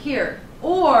only click here.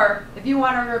 Or if you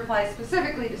want to reply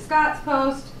specifically to Scott's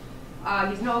post,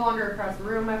 he's no longer across the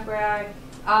room, FYI,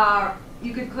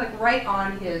 you could click right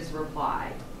on his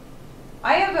reply.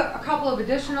 I have a couple of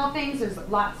additional things. There's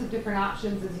lots of different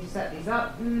options as you set these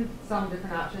up, some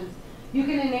different options. You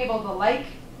can enable the like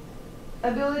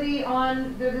ability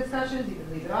on the discussions. You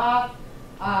can leave it off.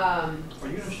 Are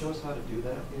you going to show us how to do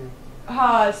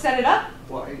that? Set it up?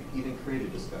 Well, you didn't create a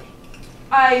discussion.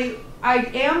 I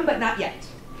am, but not yet.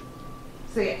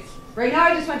 So yes, right now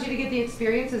I just want you to get the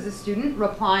experience as a student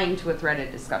replying to a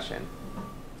threaded discussion.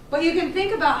 But you can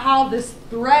think about how this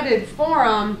threaded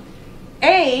forum,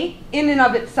 in and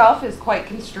of itself is quite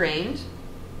constrained,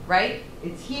 right?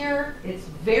 It's here, it's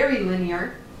very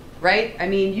linear, right? I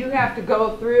mean, you have to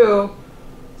go through,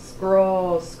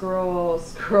 scroll, scroll,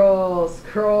 scroll,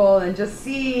 scroll, and just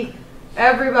see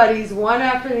everybody's one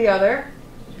after the other.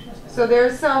 So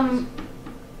there's some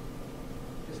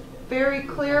very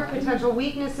clear potential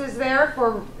weaknesses there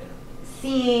for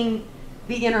seeing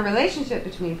the interrelationship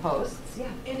between posts. Yeah.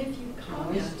 And if you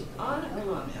comment on a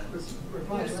comment,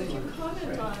 yes, if you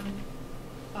comment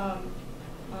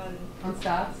On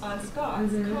Scott's? on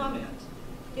Scott's Mhm. comment,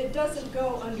 it doesn't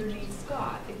go underneath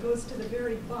Scott. It goes to the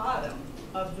very bottom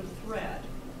of the thread.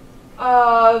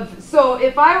 So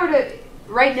if I were to,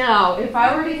 right now, if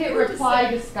I were to hit If you were to reply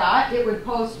say- to Scott, it would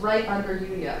post right under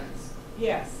Yulian's.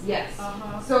 Yes. Yes.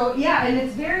 Uh-huh. So yeah, and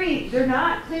it's they're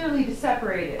not clearly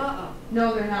separated. Uh-uh.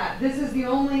 No, they're not. This is the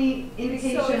only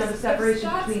indication So of a separation if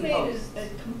Scott's between made posts. a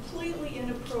completely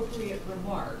inappropriate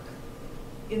remark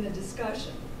in the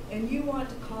discussion, and you want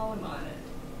to call him on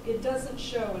it, it doesn't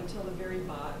show until the very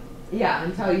bottom. Yeah,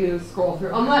 until you scroll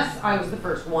through, unless I was the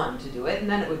first one to do it, and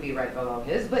then it would be right below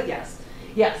his, but yes,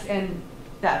 and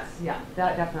that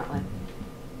definitely.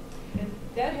 And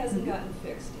that hasn't gotten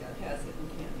fixed yet, has it, in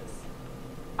Canvas?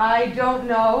 I don't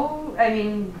know, I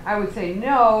mean, I would say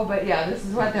no, but yeah, this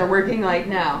is what they're working like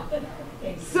now.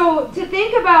 So to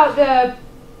think about the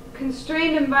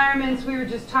constrained environments we were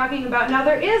just talking about, now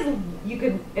you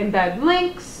could embed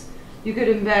links, you could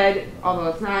embed, although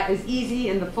it's not as easy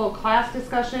in the full class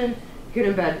discussion, you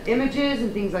could embed images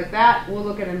and things like that. We'll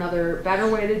look at another better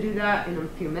way to do that in a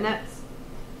few minutes.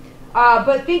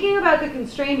 But thinking about the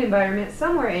constrained environment,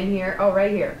 somewhere in here, oh,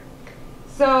 right here.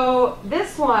 So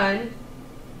this one,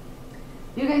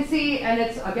 you can see, and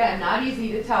it's, again, not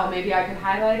easy to tell. Maybe I could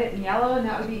highlight it in yellow and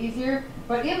that would be easier.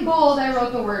 But in bold, I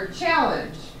wrote the word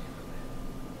challenge.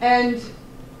 And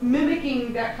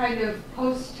mimicking that kind of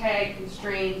post-tag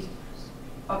constrained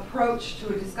approach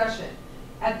to a discussion.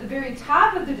 At the very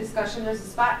top of the discussion, there's a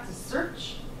spot to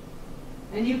search.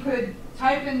 And you could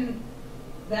type in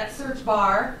that search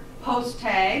bar, post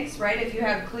tags, right? If you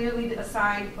have clearly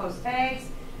assigned post tags,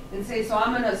 and say, so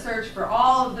I'm going to search for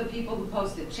all of the people who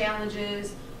posted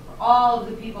challenges, or all of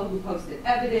the people who posted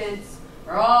evidence,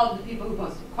 or all of the people who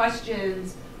posted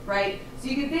questions, right? So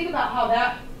you can think about how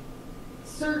that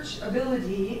search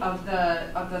ability of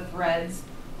the threads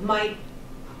might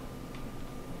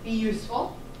be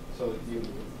useful. So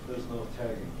there's no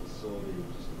tagging facility,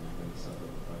 which is anything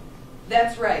separate, right?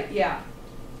 That's right, yeah.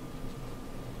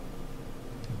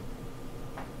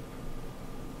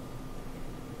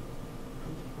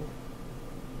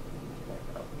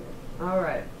 All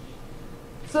right.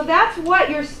 So that's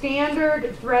what your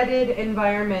standard threaded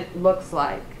environment looks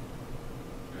like.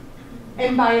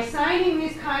 And by assigning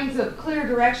these kinds of clear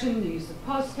direction, the use of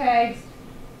post tags,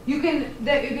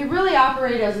 they really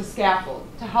operate as a scaffold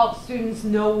to help students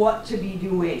know what to be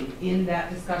doing in that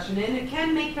discussion. And it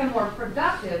can make them more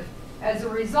productive as a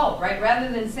result, right?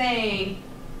 Rather than saying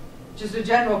just a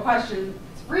general question,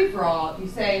 it's free for all, you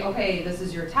say, okay, this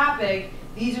is your topic,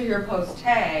 these are your post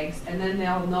tags, and then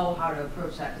they'll know how to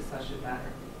approach that discussion better.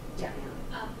 Yeah.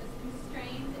 Is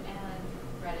constrained and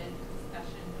threaded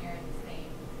discussion here the same?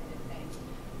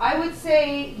 I would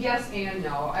say yes and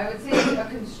no. I would say a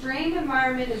constrained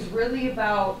environment is really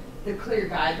about the clear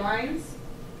guidelines.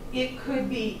 It could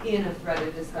be in a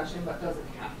threaded discussion, but doesn't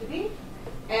have to be.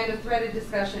 And a threaded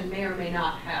discussion may or may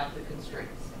not have the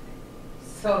constraints.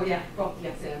 So yeah, both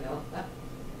yes and no.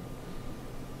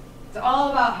 It's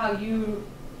all about how you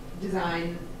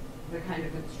design the kind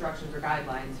of instructions or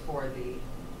guidelines for the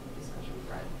discussion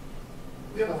thread.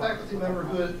 We have a faculty member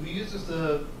who uses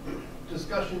the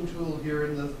discussion tool here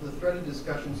in the threaded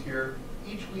discussions here.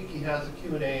 Each week he has a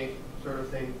Q&A sort of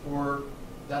thing for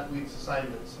that week's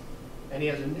assignments. And he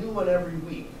has a new one every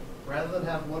week, rather than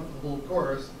have one for the whole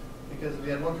course, because if we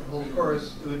had one for the whole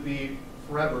course, it would be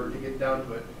forever to get down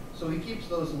to it. So he keeps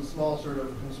those in small sort of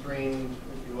constrained,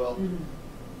 if you will. Mm-hmm.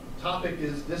 Topic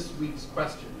is this week's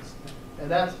questions. And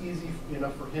that's easy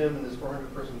enough for him in this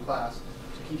 400-person class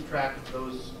to keep track of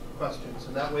those questions.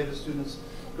 And that way the students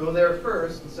go there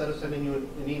first, instead of sending you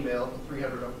an email,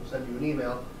 300 of them send you an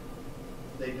email,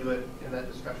 they do it in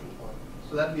that discussion forum.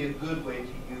 So that'd be a good way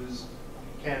to use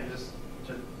Canvas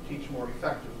to teach more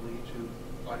effectively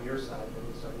on your side,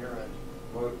 at least on your end.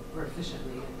 More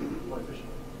efficiently. More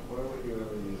efficiently. Why would you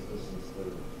ever use this instead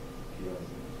of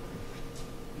Piazza?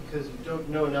 Because you don't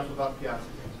know enough about Piazza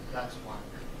yet. That's why.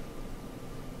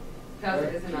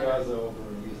 Piazza over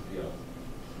and use Piazza.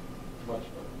 Much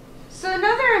better. So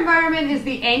another environment is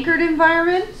the anchored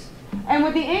environment. And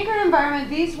with the anchored environment,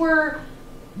 these were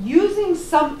using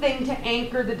something to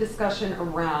anchor the discussion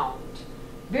around,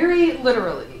 very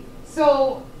literally.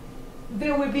 So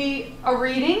there would be a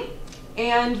reading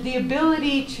and the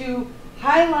ability to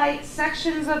highlight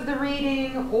sections of the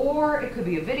reading, or it could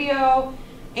be a video,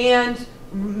 and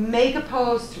make a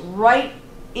post right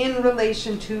in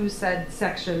relation to said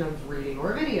section of reading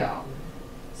or video.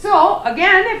 So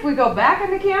again, if we go back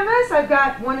into Canvas, I've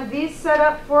got one of these set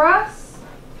up for us.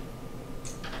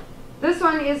 This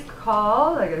one is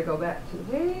called, I gotta go back to the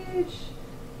page.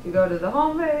 You go to the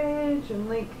home page and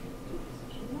link to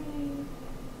the session link.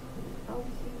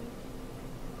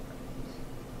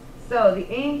 So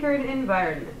the anchored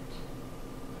environment.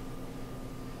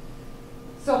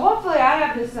 So hopefully I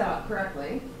have this set up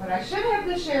correctly, but I should have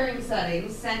the sharing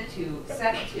settings set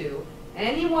to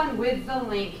anyone with the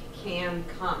link can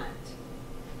comment.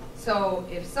 So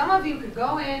if some of you could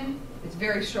go in, it's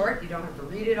very short, you don't have to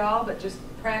read it all, but just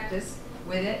practice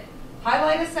with it.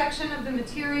 Highlight a section of the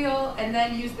material and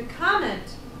then use the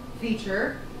comment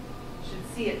feature. You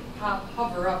should see it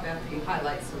hover up after you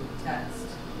highlight some text.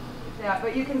 Yeah,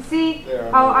 but you can see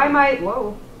how I might,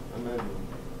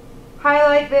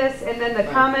 highlight this and then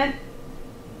the comment.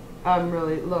 I'm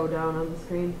really low down on the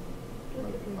screen.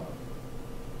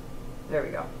 There we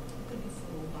go.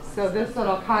 So this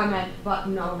little comment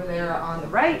button over there on the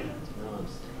right.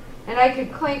 And I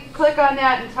could click on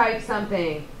that and type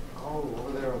something. Oh,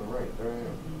 over there on the right, there I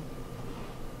am.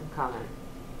 Comment.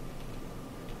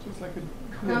 Just like a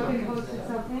Duncan posted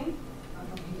something.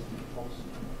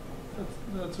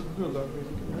 That's a Google Doc,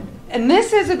 basically, right? And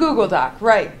this is a Google Doc,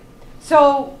 right.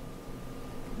 So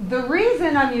the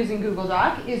reason I'm using Google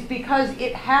Doc is because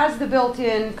it has the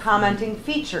built-in commenting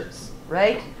features,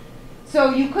 right?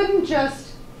 So you couldn't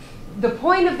just, the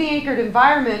point of the anchored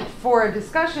environment for a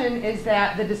discussion is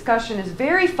that the discussion is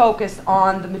very focused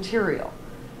on the material.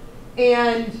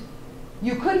 And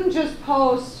you couldn't just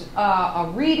post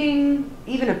a reading,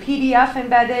 even a PDF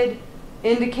embedded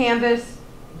into Canvas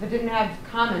if it didn't have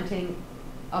commenting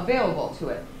available to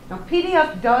it. Now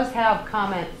PDF does have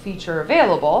comment feature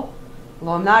available,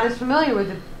 although I'm not as familiar with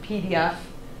the PDF,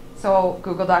 so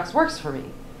Google Docs works for me.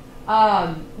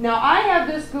 Now I have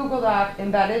this Google Doc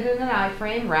embedded in an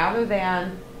iframe rather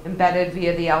than embedded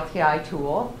via the LTI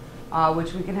tool,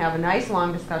 which we can have a nice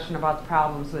long discussion about the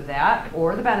problems with that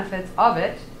or the benefits of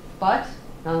it, but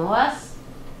nonetheless,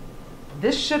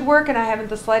 this should work and I haven't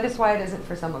the slightest why it isn't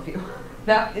for some of you.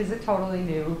 That is a totally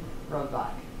new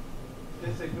roadblock.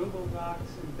 Is the Google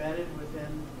Docs embedded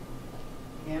within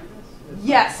Canvas?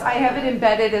 Yes, I have it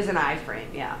embedded as an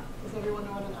iframe, yeah. Does everyone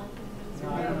know what an iframe is? No,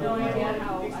 I have no idea idea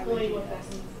how I would explain do what that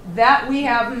that. means.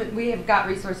 That we have got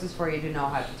resources for you to know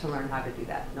how to learn how to do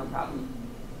that, no problem.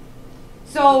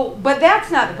 So, but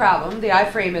that's not the problem. The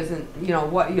iframe isn't,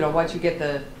 what you get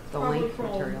the link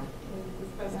material.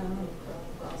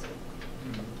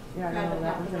 Yeah, no,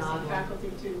 that was an odd one.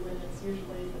 Faculty too, when it's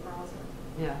usually the browser.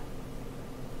 Yeah.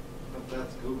 But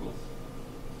that's Google's.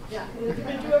 Yeah, if you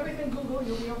can do everything Google,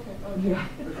 you'll be okay.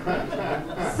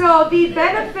 Yeah. So the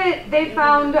benefit they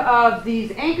found of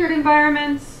these anchored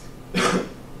environments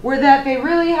were that they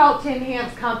really helped to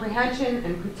enhance comprehension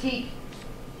and critique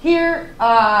here,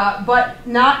 but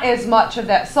not as much of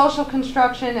that social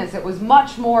construction as it was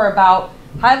much more about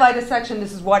highlight a section,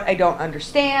 this is what I don't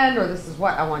understand, or this is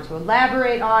what I want to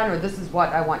elaborate on, or this is what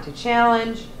I want to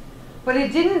challenge. But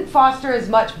it didn't foster as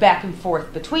much back and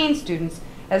forth between students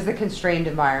as the constrained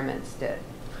environments did.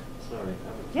 Sorry.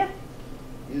 Yeah.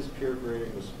 Use peer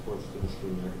grading to support students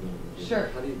through academic. Sure.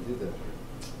 How do you do that?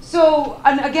 So,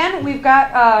 and again, we've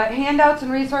got handouts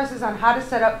and resources on how to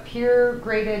set up peer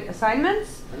graded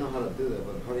assignments. I know how to do that,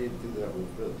 but how do you do that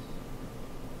with this?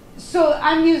 So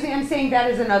I'm saying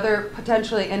that is another,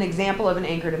 potentially an example of an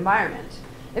anchored environment.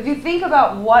 If you think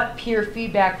about what peer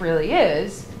feedback really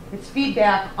is, it's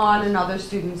feedback on another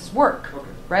student's work, Okay.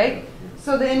 right?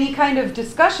 So that any kind of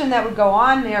discussion that would go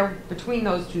on there between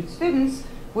those two students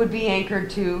would be anchored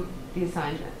to the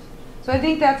assignment. So I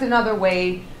think that's another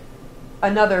way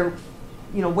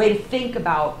to think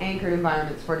about anchored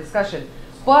environments for discussion.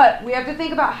 But we have to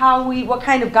think about what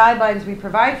kind of guidelines we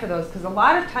provide for those, because a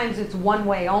lot of times it's one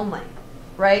way only,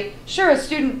 right? Sure, a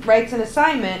student writes an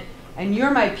assignment and you're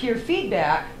my peer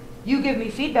feedback, you give me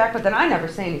feedback, but then I never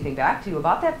say anything back to you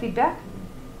about that feedback.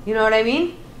 You know what I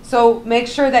mean? So make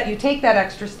sure that you take that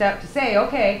extra step to say,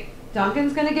 okay,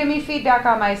 Duncan's going to give me feedback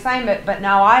on my assignment, but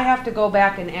now I have to go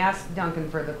back and ask Duncan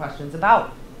further questions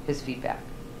about his feedback.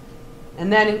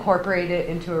 And then incorporate it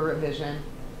into a revision.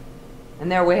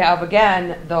 And there we have,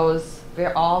 again,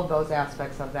 all of those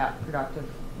aspects of that productive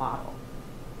model.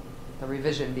 The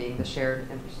revision being the shared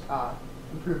and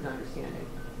improved understanding.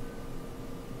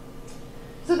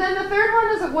 So then the third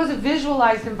one was a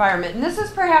visualized environment. And this is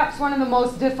perhaps one of the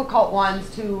most difficult ones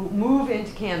to move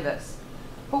into Canvas.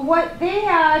 But what they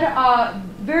had,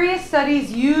 various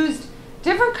studies used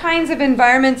different kinds of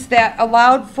environments that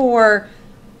allowed for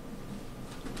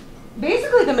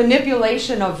basically the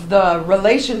manipulation of the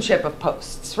relationship of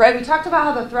posts, right? We talked about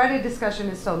how the threaded discussion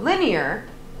is so linear,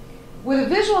 with a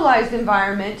visualized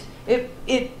environment,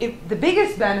 the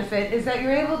biggest benefit is that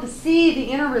you're able to see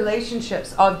the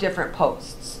interrelationships of different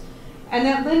posts. And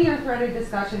that linear threaded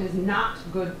discussion is not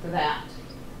good for that.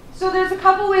 So there's a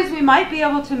couple ways we might be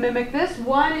able to mimic this.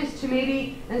 One is to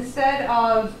maybe, instead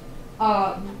of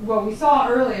what we saw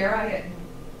earlier,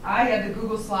 I had the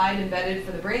Google slide embedded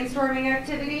for the brainstorming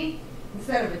activity.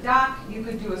 Instead of a doc, you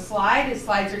could do a slide.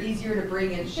 Slides are easier to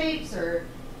bring in shapes or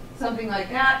something like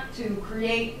that to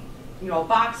create,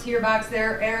 box here, box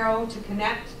there, arrow to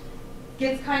connect.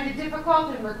 Gets kind of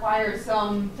difficult and requires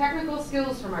some technical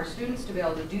skills from our students to be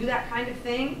able to do that kind of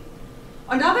thing.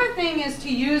 Another thing is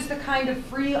to use the kind of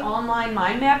free online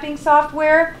mind mapping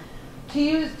software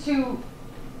to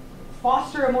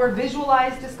foster a more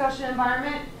visualized discussion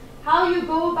environment. How you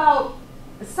go about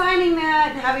assigning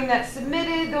that and having that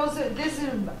submitted, this is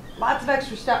lots of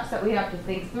extra steps that we have to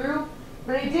think through.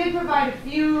 But I did provide a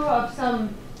few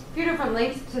different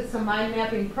links to some mind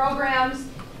mapping programs.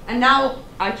 And now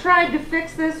I tried to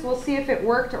fix this. We'll see if it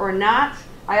worked or not.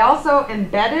 I also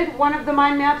embedded one of the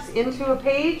mind maps into a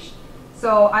page.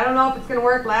 So I don't know if it's going to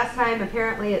work. Last time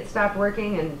apparently it stopped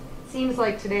working, and it seems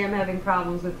like today I'm having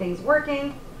problems with things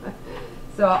working.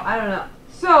 So I don't know.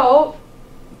 So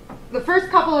the first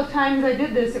couple of times I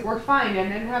did this, it worked fine. I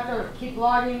didn't have to keep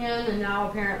logging in, and now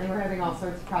apparently we're having all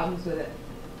sorts of problems with it.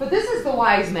 But this is the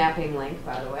WISE mapping link,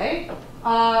 by the way.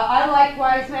 I like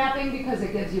WISE mapping because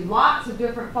it gives you lots of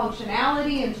different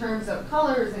functionality in terms of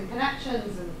colors and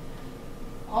connections and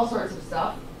all sorts of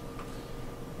stuff.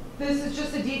 This is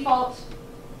just a default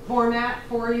format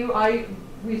for you.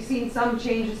 We've seen some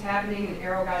changes happening, an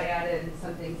arrow got added and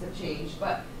some things have changed.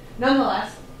 But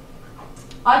nonetheless,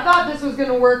 I thought this was going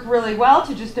to work really well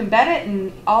to just embed it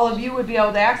and all of you would be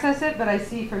able to access it. But I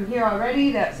see from here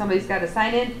already that somebody's got to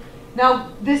sign in.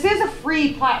 Now, this is a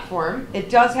free platform. It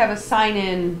does have a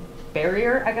sign-in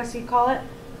barrier, I guess you'd call it.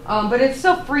 But it's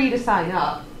still free to sign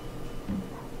up.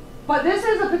 But this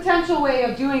is a potential way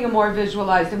of doing a more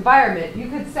visualized environment. You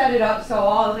could set it up so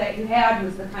all that you had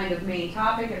was the kind of main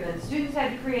topic, and then students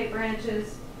had to create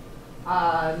branches.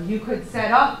 You could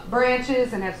set up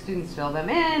branches and have students fill them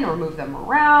in or move them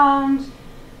around.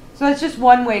 So it's just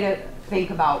one way to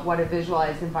think about what a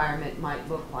visualized environment might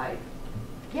look like.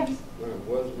 Yes? When it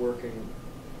was working,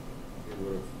 it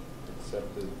would have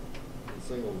accepted a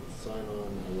single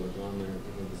sign-on. I would have gone there and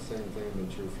did the same thing been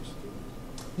true for students.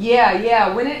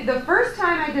 Yeah. The first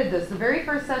time I did this, the very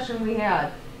first session we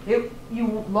had, you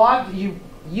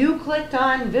clicked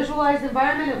on visualized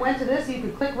environment. It went to this. You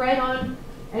could click right on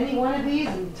any one of these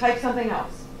and type something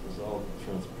else. It was all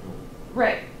transparent.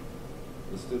 Right.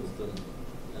 The students didn't,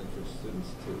 and for students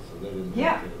too, so they didn't.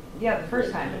 Yeah. Have to Yeah, the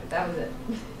first time, that was it.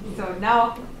 So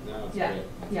now it's yeah, great.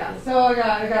 yeah. Great. So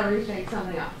I got to rethink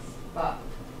something else. But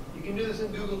You can do this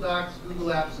in Google Docs, Google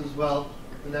Apps as well,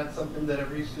 and that's something that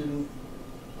every student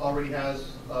already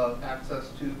has access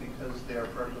to because they are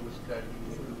partnered with Spader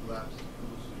using Google Apps,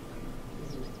 Google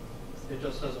Suite. It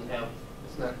just doesn't have,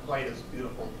 it's not quite as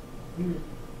beautiful. mm-hmm.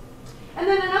 And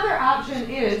then another option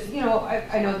is,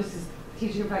 I know this is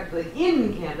teaching effectively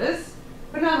in Canvas,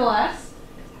 but nonetheless,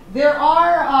 there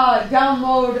are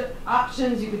download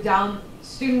options.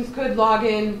 Students could log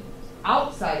in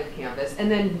outside of Canvas and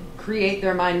then create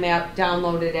their mind map,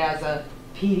 download it as a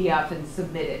PDF and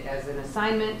submit it as an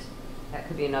assignment. That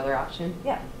could be another option.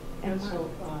 Yeah. And so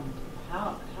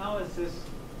how is this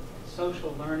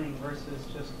social learning versus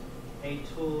just a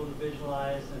tool to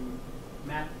visualize and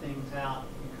map things out?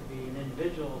 You could be an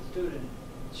individual student.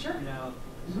 Sure. So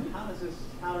how does this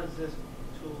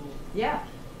tool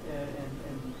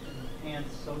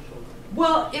enhance social learning?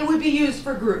 Well, it would be used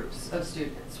for groups of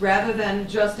students rather than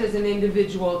just as an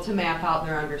individual to map out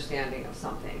their understanding of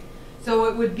something. So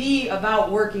it would be about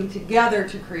working together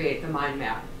to create the mind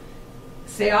map.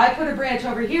 Say I put a branch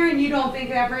over here and you don't think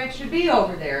that branch should be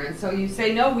over there. And so you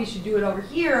say, no, we should do it over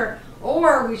here,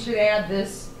 or we should add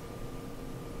this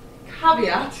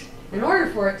caveat in order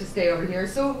for it to stay over here.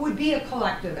 So it would be a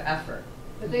collective effort.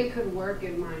 But they could work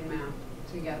in mind map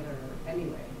together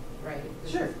anyway, right?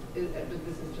 Sure. But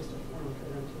this is just a forum for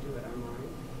them to do it online.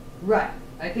 Right.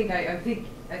 I think I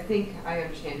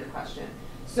understand your question.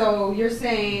 So you're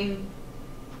saying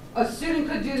a student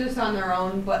could do this on their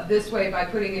own, but this way, by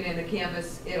putting it in a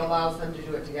Canvas, it allows them to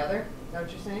do it together? Is that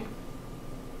what you're saying?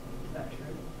 Is that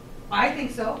true? I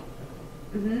think so.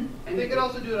 Mm-hmm. And they could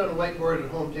also do it on a whiteboard at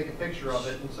home, take a picture of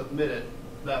it and submit it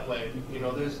that way.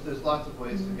 There's lots of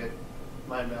ways to get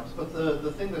mind maps. But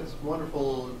the thing that's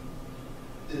wonderful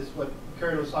is what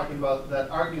Karin was talking about, that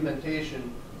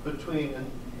argumentation between, and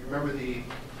you remember this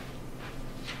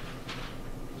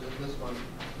one,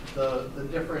 the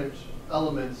different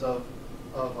elements of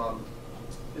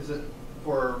Is it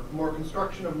for more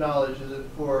construction of knowledge? Is it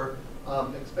for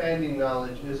expanding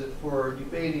knowledge? Is it for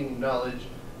debating knowledge?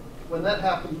 When that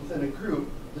happens within a group,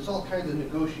 there's all kinds of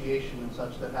negotiation and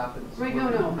such that happens. Right,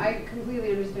 no, I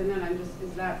completely understand that. I'm just,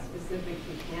 is that specific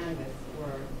to Canvas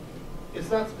or? It's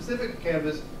not specific to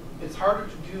Canvas. It's harder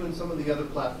to do in some of the other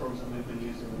platforms that we've been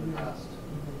using in the past.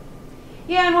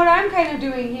 Yeah, and what I'm kind of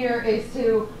doing here is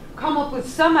to come up with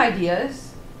some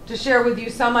ideas, to share with you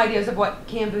some ideas of what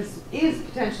Canvas is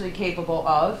potentially capable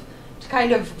of, to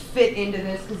kind of fit into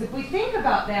this. Because if we think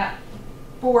about that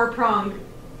four-pronged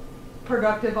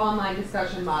productive online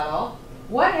discussion model,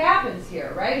 what happens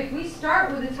here, right? If we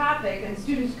start with a topic and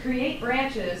students create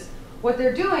branches, what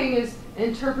they're doing is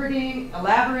interpreting,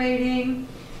 elaborating.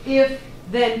 If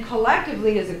then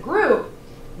collectively as a group,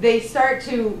 they start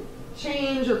to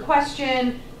change or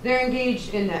question, they're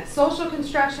engaged in that social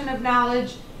construction of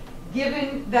knowledge,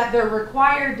 given that they're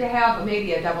required to have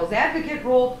maybe a devil's advocate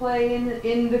role play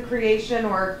in the creation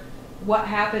or what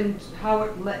happened, how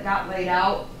it got laid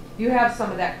out. You have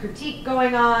some of that critique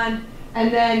going on,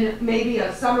 and then maybe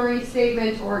a summary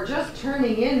statement or just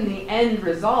turning in the end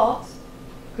results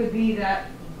could be that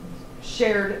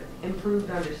shared, improved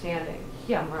understanding.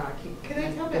 Yeah, Mariah, Can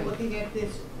I tell by looking at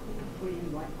this, what do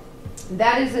you like?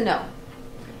 That is a no.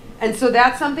 And so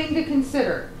that's something to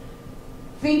consider.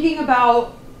 Thinking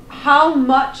about how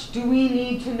much do we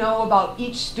need to know about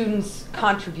each student's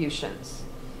contributions.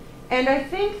 And I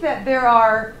think that there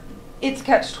are, it's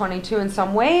catch-22 in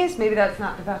some ways, maybe that's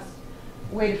not the best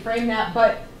way to frame that,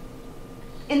 but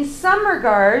in some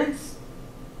regards,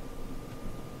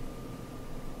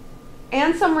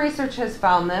 and some research has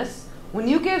found this, when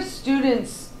you give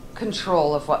students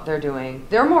control of what they're doing,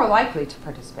 they're more likely to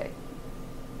participate,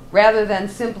 rather than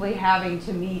simply having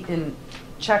to meet in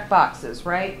check boxes,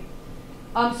 right?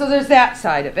 So there's that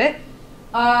side of it.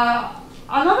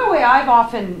 Another way I've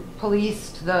often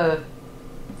policed the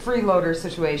freeloader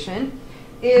situation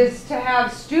is to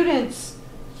have students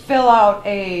fill out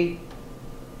a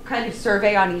kind of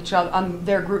survey on each other, on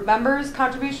their group members'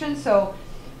 contributions. So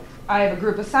I have a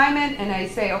group assignment and I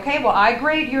say, okay, well, I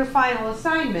grade your final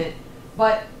assignment,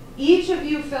 but each of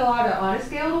you fill out on a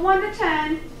scale of 1 to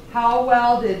 10, how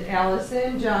well did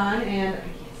Allison, John, and I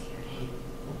can't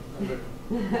see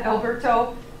your name,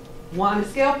 Alberto, on a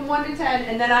scale from 1 to 10,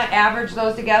 and then I average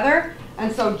those together.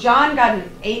 And so John got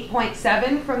an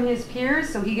 8.7 from his peers,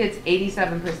 so he gets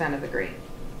 87% of the grade.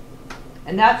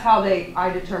 And that's how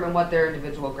I determine what their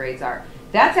individual grades are.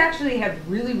 That's actually had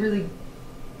really, really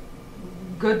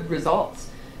good results.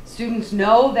 Students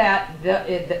know that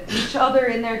each other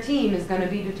in their team is going to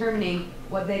be determining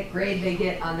what grade they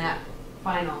get on that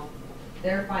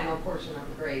their final portion of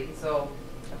the grade. So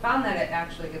I found that it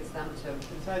actually gets them to.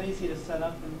 Is that easy to set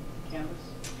up in Canvas?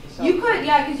 You could,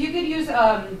 yeah, because you could use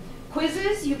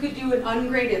quizzes. You could do an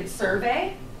ungraded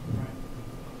survey.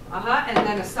 And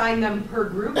then assign them per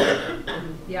group.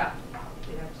 Yeah.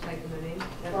 You'd have to type in the name.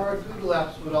 Our Google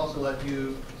Apps would also let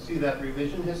you see that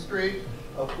revision history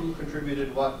of who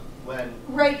contributed what, when.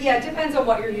 Right, yeah, it depends on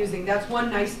what you're using. That's one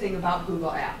nice thing about Google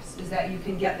Apps, is that you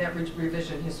can get that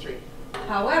revision history.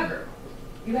 However,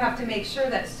 you have to make sure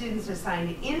that students are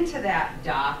signed into that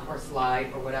doc or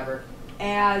slide or whatever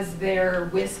as their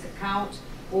WISC account,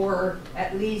 or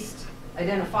at least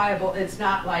identifiable. It's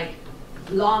not like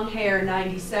long hair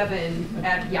 97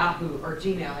 at Yahoo or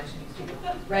Gmail, I should use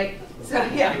Gmail, right? So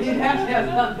yeah, you have to have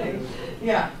something.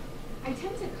 Yeah. I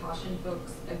tend to caution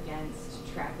folks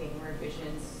against tracking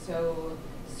revisions so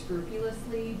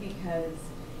scrupulously, because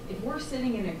if we're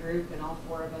sitting in a group and all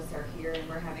 4 of us are here and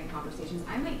we're having conversations,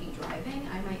 I might be driving,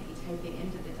 I might be typing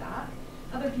into the doc.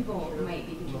 Other people might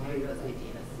be contributing those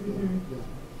ideas.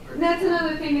 Mm-hmm. And that's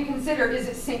another thing to consider. Is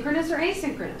it synchronous or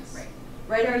asynchronous? Right.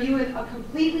 Right? Are you in a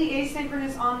completely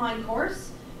asynchronous online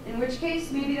course? In which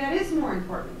case, maybe that is more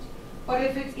important. But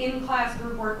if it's in-class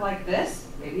group work like this,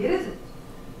 maybe it isn't.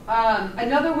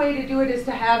 Another way to do it is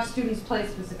to have students play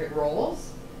specific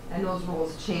roles, and those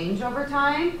roles change over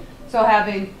time. So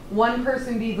having one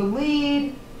person be the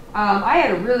lead. I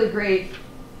had a really great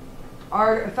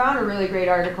found a really great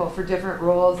article for different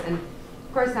roles, and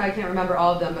of course now I can't remember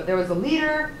all of them, but there was a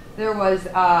leader, there was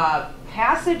a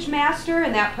passage master,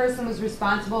 and that person was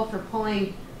responsible for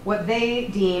pulling what they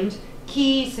deemed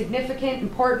key, significant,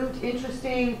 important,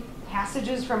 interesting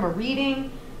passages from a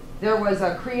reading. There was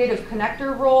a creative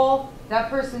connector role. That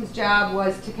person's job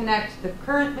was to connect the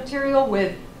current material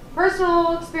with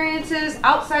personal experiences,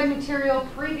 outside material,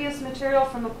 previous material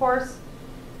from the course.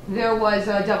 There was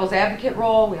a devil's advocate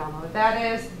role. We all know what that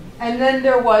is. And then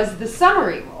there was the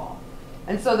summary role.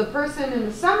 And so the person in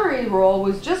the summary role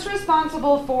was just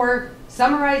responsible for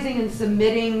summarizing and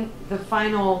submitting the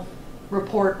final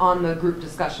report on the group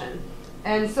discussion.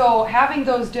 And so having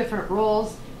those different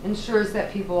roles ensures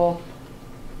that people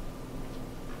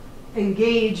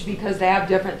engage because they have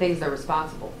different things they're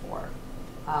responsible for.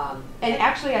 And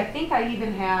actually, I think I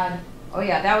even had, oh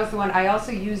yeah, that was the one. I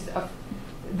also used,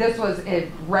 this was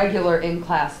a regular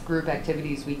in-class group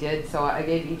activities we did. So I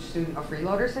gave each student a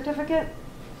freeloader certificate.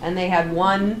 And they had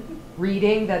one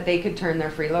reading that they could turn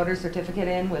their freeloader certificate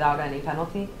in without any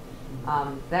penalty.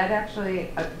 That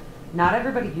actually, not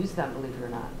everybody used them, believe it or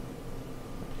not.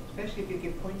 Especially if you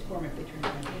give points for them if they turn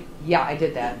it in. Yeah, I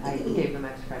did that. I gave them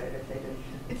extra credit if they did.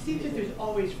 It seems that there's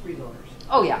always freeloaders.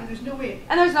 Oh yeah. And there's no way.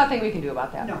 And there's nothing we can do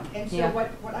about that. No. And so yeah.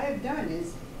 what I have done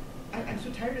is, I'm so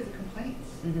tired of the complaints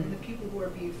and the people who are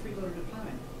being freeloaded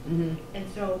upon. And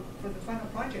so for the final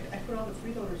project, I put all the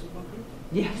freeloaders in one group.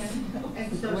 Yes.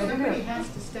 And so somebody has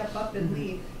to step up and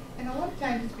lead. And a lot of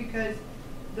times it's because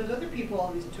those other people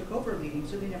always took over leading,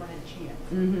 so they never had a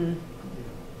chance.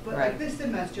 But like this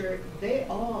semester, they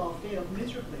all failed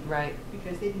miserably. Right.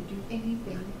 Because they didn't do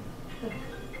anything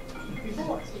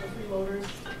before. So the freeloader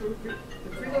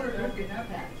group did not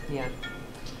pass. Yeah.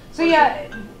 So yeah,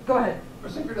 go ahead. For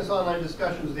synchronous online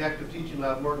discussions of the active teaching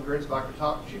lab, Morgan Gernsbacher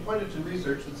talked. She pointed to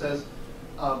research that says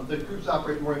that groups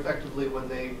operate more effectively when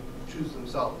they choose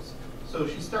themselves. So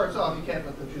she starts off, you can't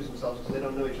let them choose themselves because they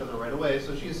don't know each other right away.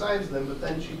 So she assigns them, but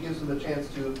then she gives them a chance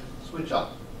to switch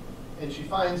up. And she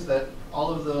finds that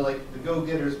all of the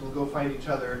go-getters will go find each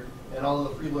other, and all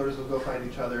of the freeloaders will go find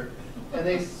each other. And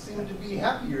they seem to be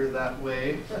happier that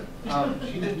way.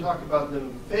 She didn't talk about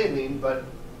them failing, but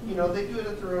you know, they do it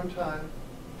at their own time.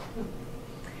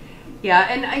 Yeah,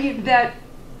 and that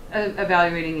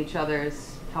evaluating each other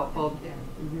is helpful. Yeah.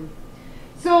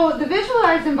 So the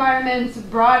visualized environments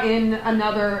brought in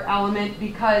another element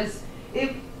because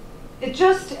it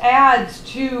just adds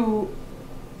to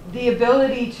the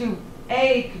ability to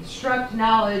construct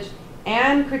knowledge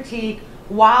and critique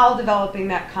while developing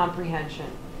that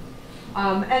comprehension.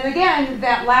 And again,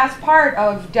 that last part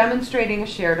of demonstrating a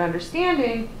shared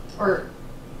understanding, or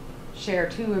share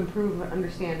to improve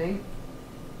understanding,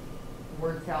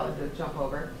 word salad to jump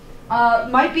over,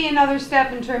 might be another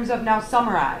step in terms of now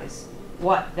summarize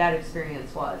what that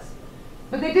experience was.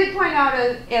 But they did point out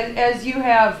as you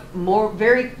have more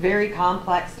very, very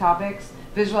complex topics,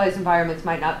 visualized environments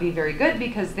might not be very good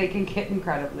because they can get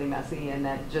incredibly messy and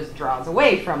that just draws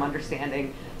away from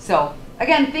understanding. So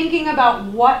again, thinking about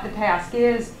what the task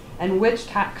is and which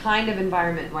kind of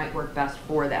environment might work best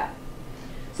for that.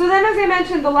 So then, as I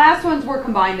mentioned, the last ones were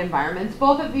combined environments,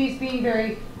 both of these being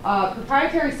very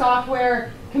proprietary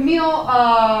software. Camille,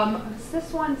 is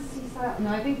this one C-style? No,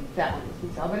 I think that one is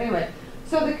C-style, but anyway.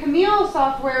 So the Camille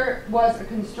software was a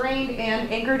constrained and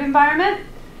anchored environment.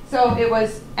 So it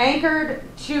was anchored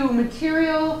to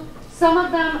material. Some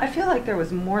of them, I feel like there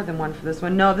was more than one for this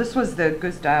one. No, this was the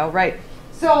good style, right.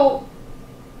 So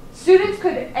students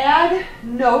could add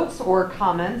notes or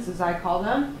comments, as I call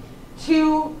them,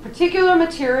 to particular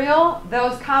material.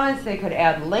 Those comments, they could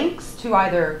add links to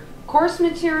either course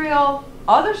material,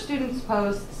 other students'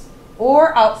 posts,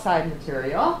 or outside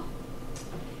material.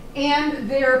 And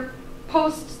their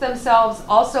posts themselves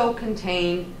also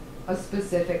contain a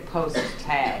specific post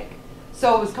tag.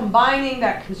 So it was combining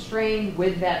that constrained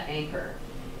with that anchor.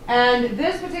 And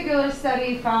this particular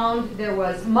study found there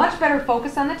was much better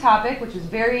focus on the topic, which is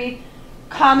very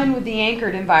common with the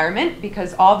anchored environment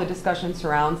because all the discussion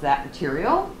surrounds that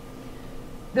material.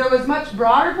 There was much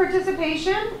broader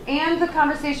participation and the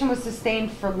conversation was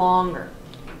sustained for longer.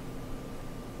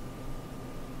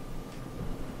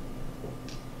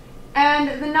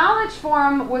 And the knowledge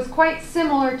forum was quite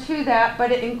similar to that,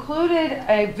 but it included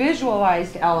a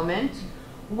visualized element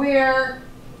where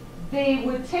they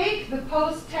would take the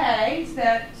post tags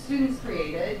that students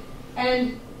created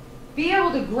and be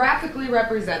able to graphically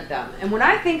represent them. And when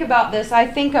I think about this, I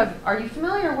think of, are you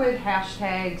familiar with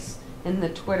hashtags in the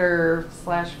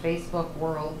Twitter/Facebook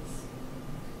worlds?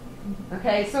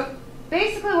 Okay, so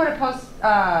basically what a post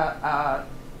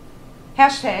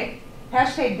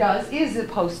hashtag does is a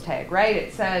post tag, right?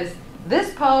 It says,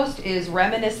 this post is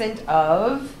reminiscent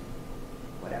of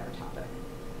whatever topic.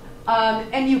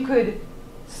 And you could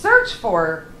search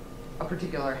for a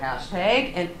particular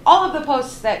hashtag, and all of the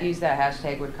posts that use that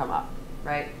hashtag would come up,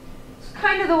 right? It's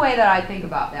kind of the way that I think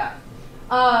about that.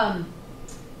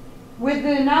 With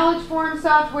the Knowledge Forum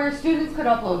software, students could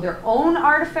upload their own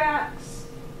artifacts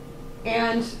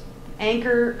and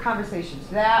anchor conversations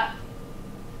to that.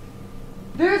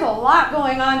 There's a lot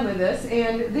going on with this,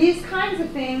 and these kinds of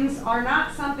things are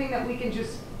not something that we can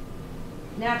just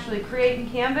naturally create in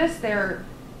Canvas. They're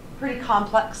pretty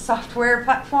complex software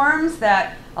platforms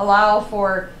that allow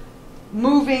for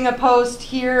moving a post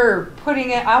here or putting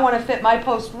it, I want to fit my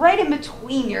post right in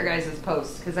between your guys'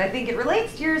 posts because I think it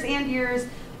relates to yours and yours,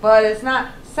 but it's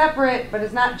not separate, but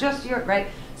it's not just yours, right?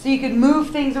 So you can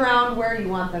move things around where you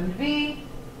want them to be.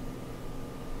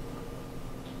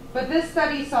 But this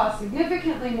study saw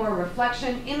significantly more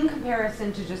reflection in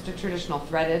comparison to just a traditional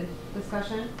threaded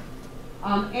discussion,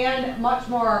 and much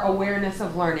more awareness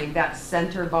of learning, that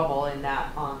center bubble in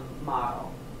that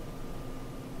model.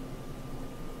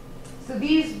 So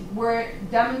these were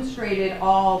demonstrated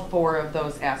all 4 of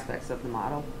those aspects of the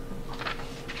model.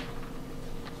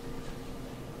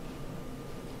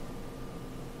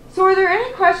 So are there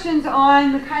any questions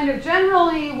on the kind of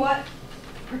generally what,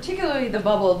 particularly the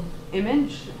bubbled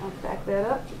image? I'll back that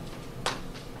up.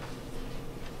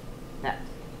 That.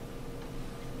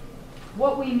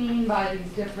 What we mean by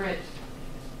these different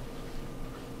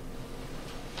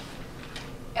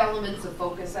elements of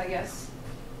focus, I guess.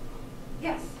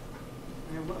 Yes?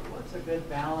 I mean, what's a good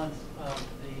balance of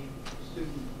the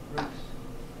student groups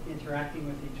interacting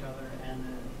with each other and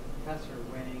the professor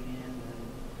weighing in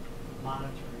and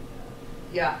monitoring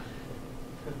that? Yeah.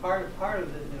 Because part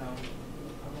of the,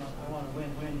 I want a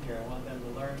win-win here. I want them to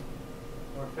learn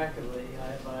more effectively,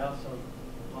 but I also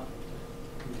want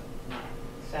to not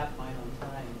sap my own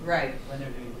time right when they're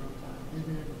doing group time.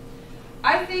 Mm-hmm.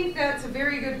 I think that's a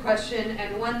very good question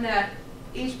and one that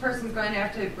each person's going to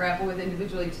have to grapple with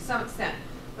individually to some extent.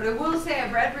 But I will say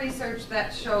I've read research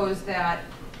that shows that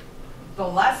the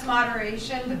less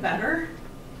moderation, the better.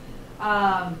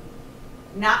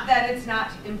 Not that it's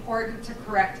not important to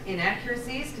correct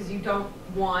inaccuracies, because you don't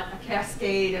want a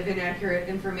cascade of inaccurate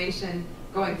information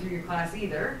going through your class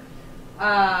either.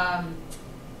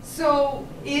 So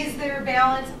is there a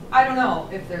balance? I don't know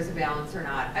if there's a balance or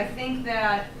not. I think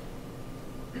that,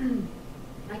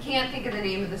 I can't think of the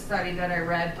name of the study that I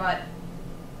read, but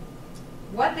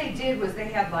what they did was they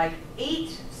had like 8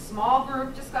 small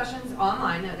group discussions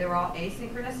online. They were all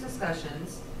asynchronous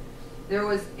discussions. There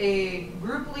was a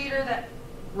group leader that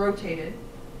rotated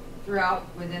throughout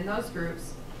within those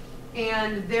groups.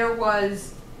 And there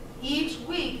was, each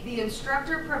week, the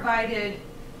instructor provided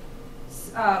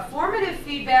formative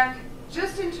feedback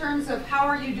just in terms of how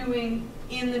are you doing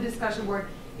in the discussion board.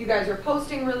 You guys are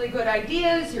posting really good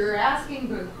ideas, you're asking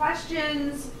good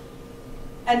questions,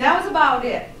 and that was about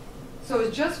it. So it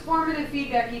was just formative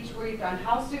feedback each week on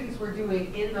how students were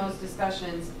doing in those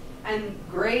discussions, and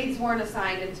grades weren't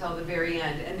assigned until the very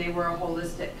end, and they were a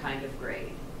holistic kind of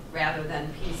grade, rather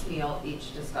than piecemeal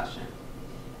each discussion.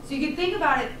 So you could think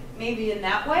about it maybe in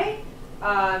that way,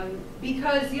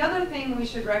 because the other thing we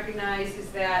should recognize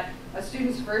is that a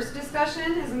student's first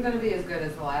discussion isn't going to be as good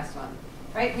as the last one,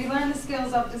 right? We learn the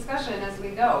skills of discussion as we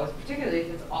go, particularly if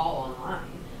it's all online.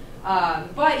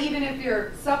 But even if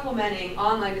you're supplementing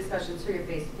online discussions for your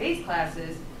face-to-face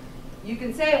classes, you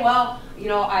can say, well,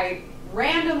 I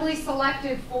randomly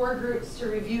selected 4 groups to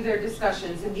review their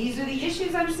discussions, and these are the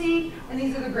issues I'm seeing, and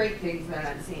these are the great things that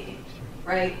I'm seeing,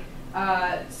 right?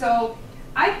 So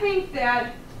I think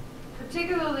that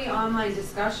particularly online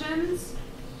discussions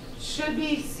should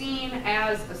be seen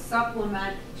as a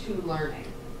supplement to learning.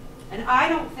 And I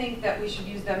don't think that we should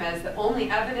use them as the only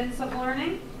evidence of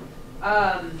learning.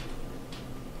 But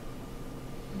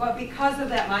because of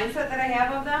that mindset that I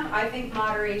have of them, I think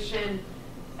moderation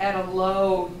at a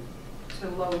low to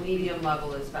low medium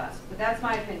level is best. But that's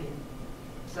my opinion.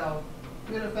 So.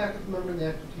 We had a faculty member in the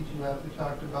active teaching lab who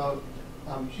talked about,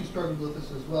 she struggled with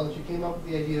this as well, and she came up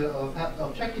with the idea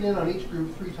of checking in on each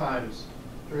group 3 times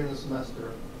during the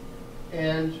semester.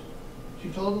 And she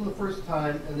told them the first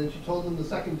time, and then she told them the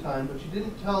second time, but she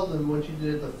didn't tell them when she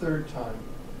did it the 3rd time.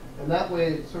 And that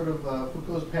way, it's sort of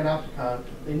Foucault's panopticon.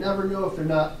 They never know if they're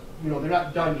not, they're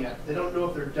not done yet. They don't know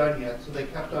if they're done yet, so they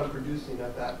kept on producing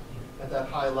at that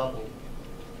high level.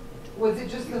 Was it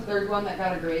just the 3rd one that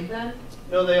got a grade then?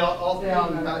 No, they all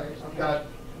got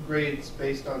grades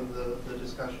based on the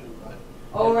discussion. But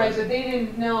oh, right, but they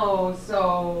didn't know,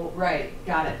 so, right,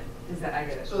 got it. I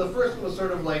get it. So the first one was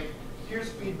sort of like, here's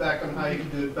feedback on how you can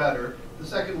do it better. The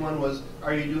second one was,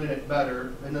 are you doing it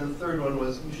better? And then the 3rd one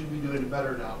was, you should be doing it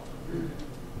better now.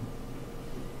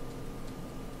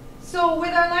 So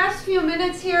with our last few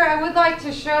minutes here, I would like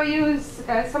to show you,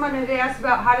 someone had asked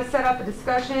about how to set up a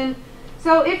discussion.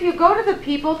 So if you go to the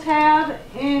People tab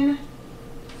in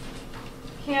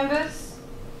Canvas,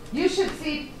 you should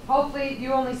see, hopefully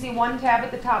you only see one tab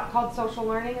at the top called Social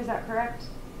Learning, is that correct?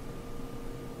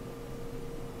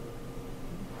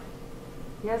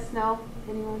 Yes, no?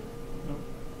 Anyone? No.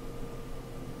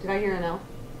 Did I hear a no?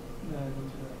 No, I don't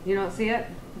see that. You don't see it?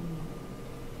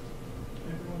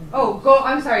 Oh, go,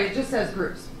 I'm sorry, it just says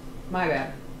groups. My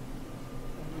bad.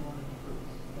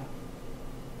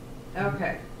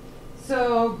 Okay.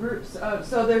 So groups,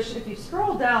 so there if you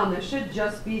scroll down, there should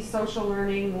just be social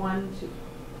learning 1, 2.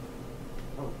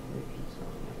 Oh,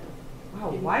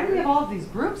 wow, why do we have all of these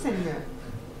groups in here?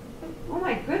 Oh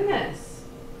my goodness.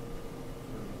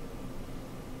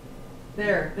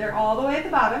 There, they're all the way at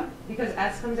the bottom because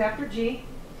S comes after G.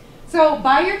 So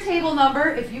by your table number,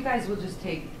 if you guys will just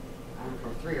take, I don't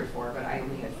know, 3 or 4, but I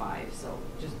only had 5, so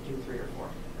just do 3 or 4.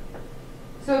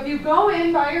 So if you go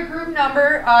in by your group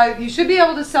number, you should be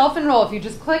able to self-enroll. If you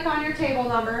just click on your table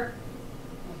number,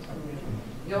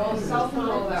 you'll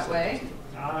self-enroll that way.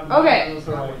 Okay,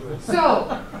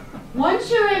 so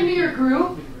once you're into your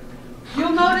group,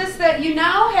 you'll notice that you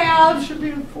now have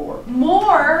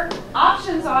more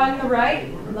options on the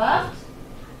right, left.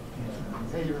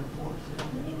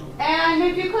 And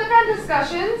if you click on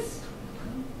discussions,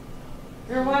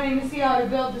 you're wanting to see how to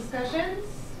build discussions.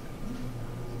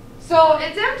 So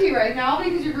it's empty right now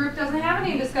because your group doesn't have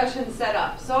any discussions set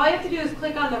up. So all you have to do is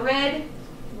click on the red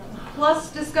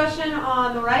plus discussion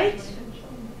on the right,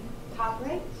 top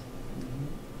right.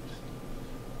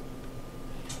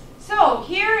 So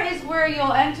here is where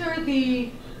you'll enter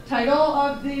the title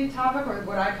of the topic, or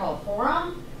what I call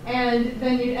forum, and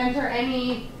then you'd enter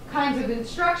any kinds of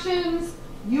instructions.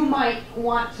 You might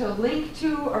want to link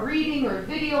to a reading or a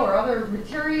video or other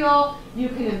material. You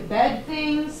can embed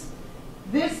things.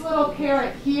 This little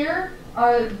caret here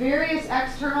are various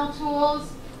external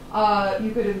tools.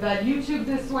 You could embed YouTube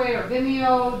this way or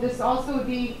Vimeo. This also would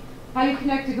be how you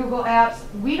connect to Google Apps.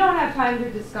 We don't have time to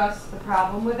discuss the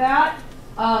problem with that.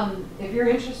 If you're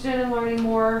interested in learning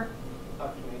more,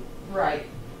 Talk to me. right,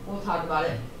 we'll talk about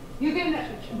it. You can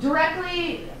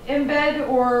directly embed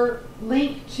or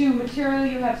link to material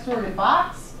you have stored in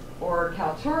Box or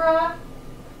Kaltura.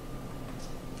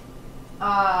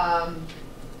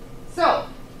 So,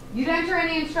 you'd enter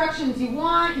any instructions you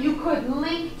want. You could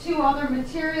link to other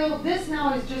material. This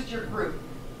now is just your group.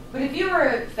 But if you were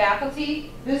a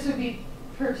faculty, this would be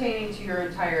pertaining to your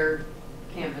entire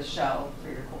Canvas shell for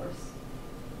your course.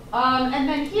 And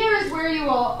then here is where you will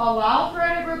allow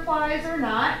threaded replies or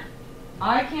not.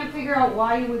 I can't figure out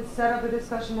why you would set up a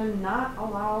discussion and not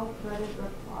allow threaded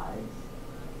replies.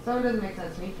 So it doesn't make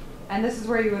sense to me. And this is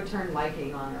where you would turn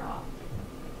liking on or off.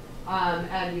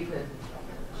 And you could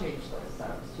change those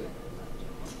setups too.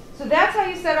 So that's how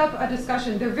you set up a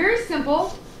discussion. They're very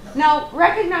simple. Now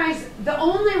recognize the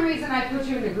only reason I put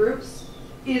you into groups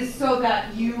is so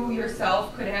that you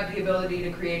yourself could have the ability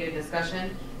to create a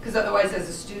discussion, because otherwise as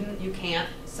a student you can't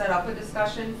set up a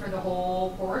discussion for the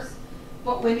whole course.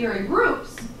 But when you're in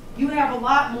groups, you have a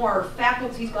lot more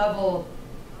faculty level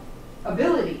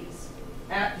abilities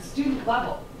at the student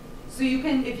level. So you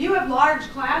can, if you have large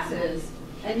classes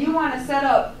and you want to set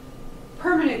up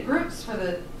permanent groups for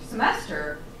the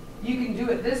semester, you can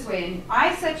do it this way. And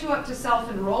I set you up to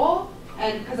self-enroll,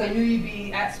 and because I knew you'd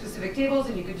be at specific tables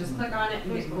and you could just click on it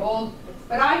and get enrolled.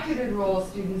 But I could enroll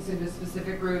students into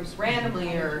specific groups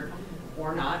randomly or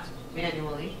not,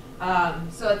 manually.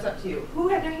 So it's up to you. Who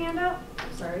had their hand up?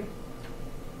 I'm sorry.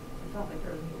 I felt like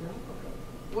there was a hand up.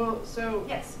 Okay. Well, so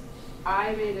Yes.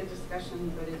 I made a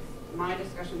discussion, but it's my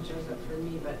discussion shows up for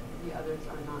me, but the others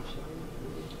are not showing up for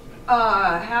me.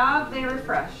 Have they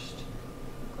refreshed?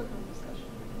 Click on discussion.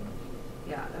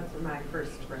 Yeah, that's my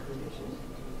first recommendation.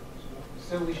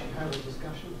 So we should have a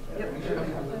discussion? Yep. We should have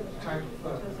a time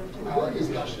for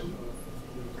discussion.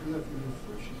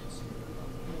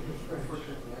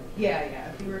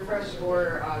 Yeah. If you refresh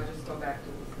or just go back to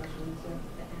discussions.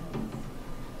 Yeah.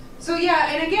 So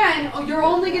yeah, and again, you're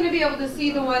only going to be able to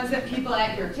see the ones that people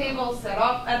at your table set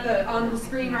up on the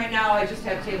screen right now. I just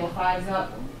have table 5s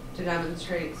up to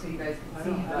demonstrate so you guys I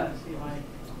can don't, see. I But don't see my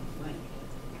link.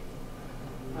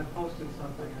 I posted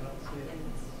something, I don't see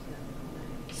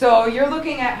it. so you're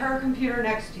looking at her computer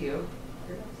next to you.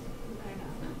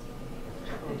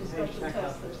 Oh, page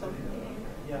checkout.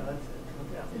 Yeah, that's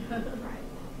it.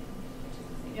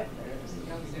 Yep.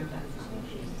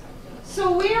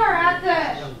 So we are at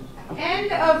the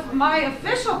end of my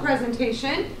official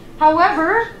presentation.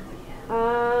 However,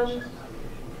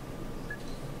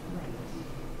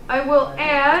 I will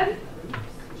add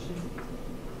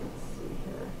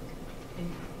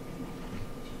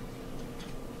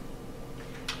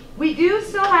we do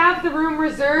still have the room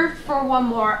reserved for 1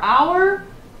 more hour.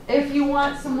 If you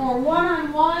want some more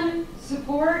one-on-one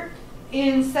support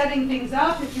in setting things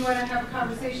up, if you want to have a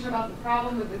conversation about the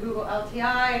problem with the Google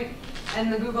LTI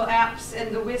and the Google Apps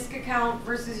and the Whisk account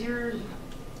versus your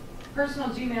personal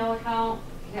Gmail account,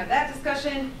 you can have that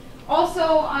discussion.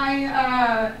 Also,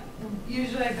 I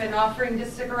usually have been offering to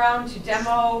stick around to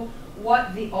demo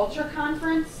what the Ultra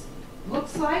Conference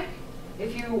looks like.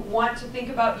 If you want to think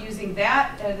about using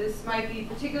that, this might be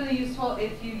particularly useful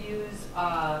if you use,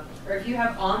 or if you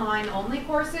have online only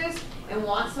courses and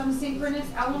want some synchronous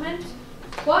element.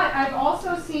 But I've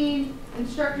also seen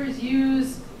instructors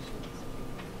use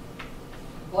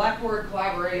Blackboard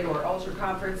Collaborate or Ultra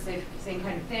Conference, same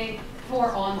kind of thing,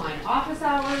 for online office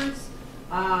hours.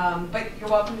 But you're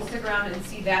welcome to stick around and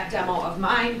see that demo of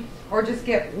mine, or just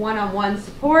get one-on-one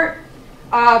support.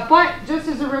 But just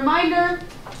as a reminder,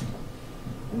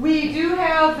 we do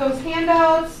have those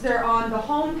handouts. They're on the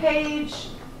home page,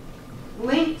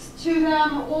 linked to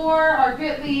them, or our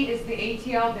bit.ly is the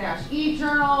ATL-E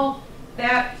journal.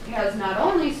 That has not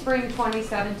only spring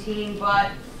 2017,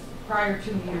 but prior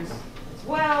 2 years as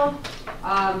well.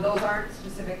 Those aren't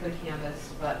specifically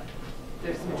Canvas, but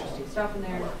there's some interesting stuff in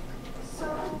there.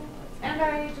 So, and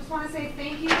I just want to say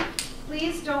thank you.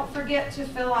 Please don't forget to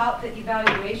fill out the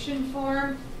evaluation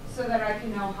form so that I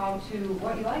can know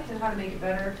what you liked and how to make it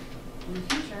better in the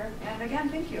future. And again,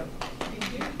 thank you.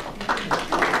 Thank you.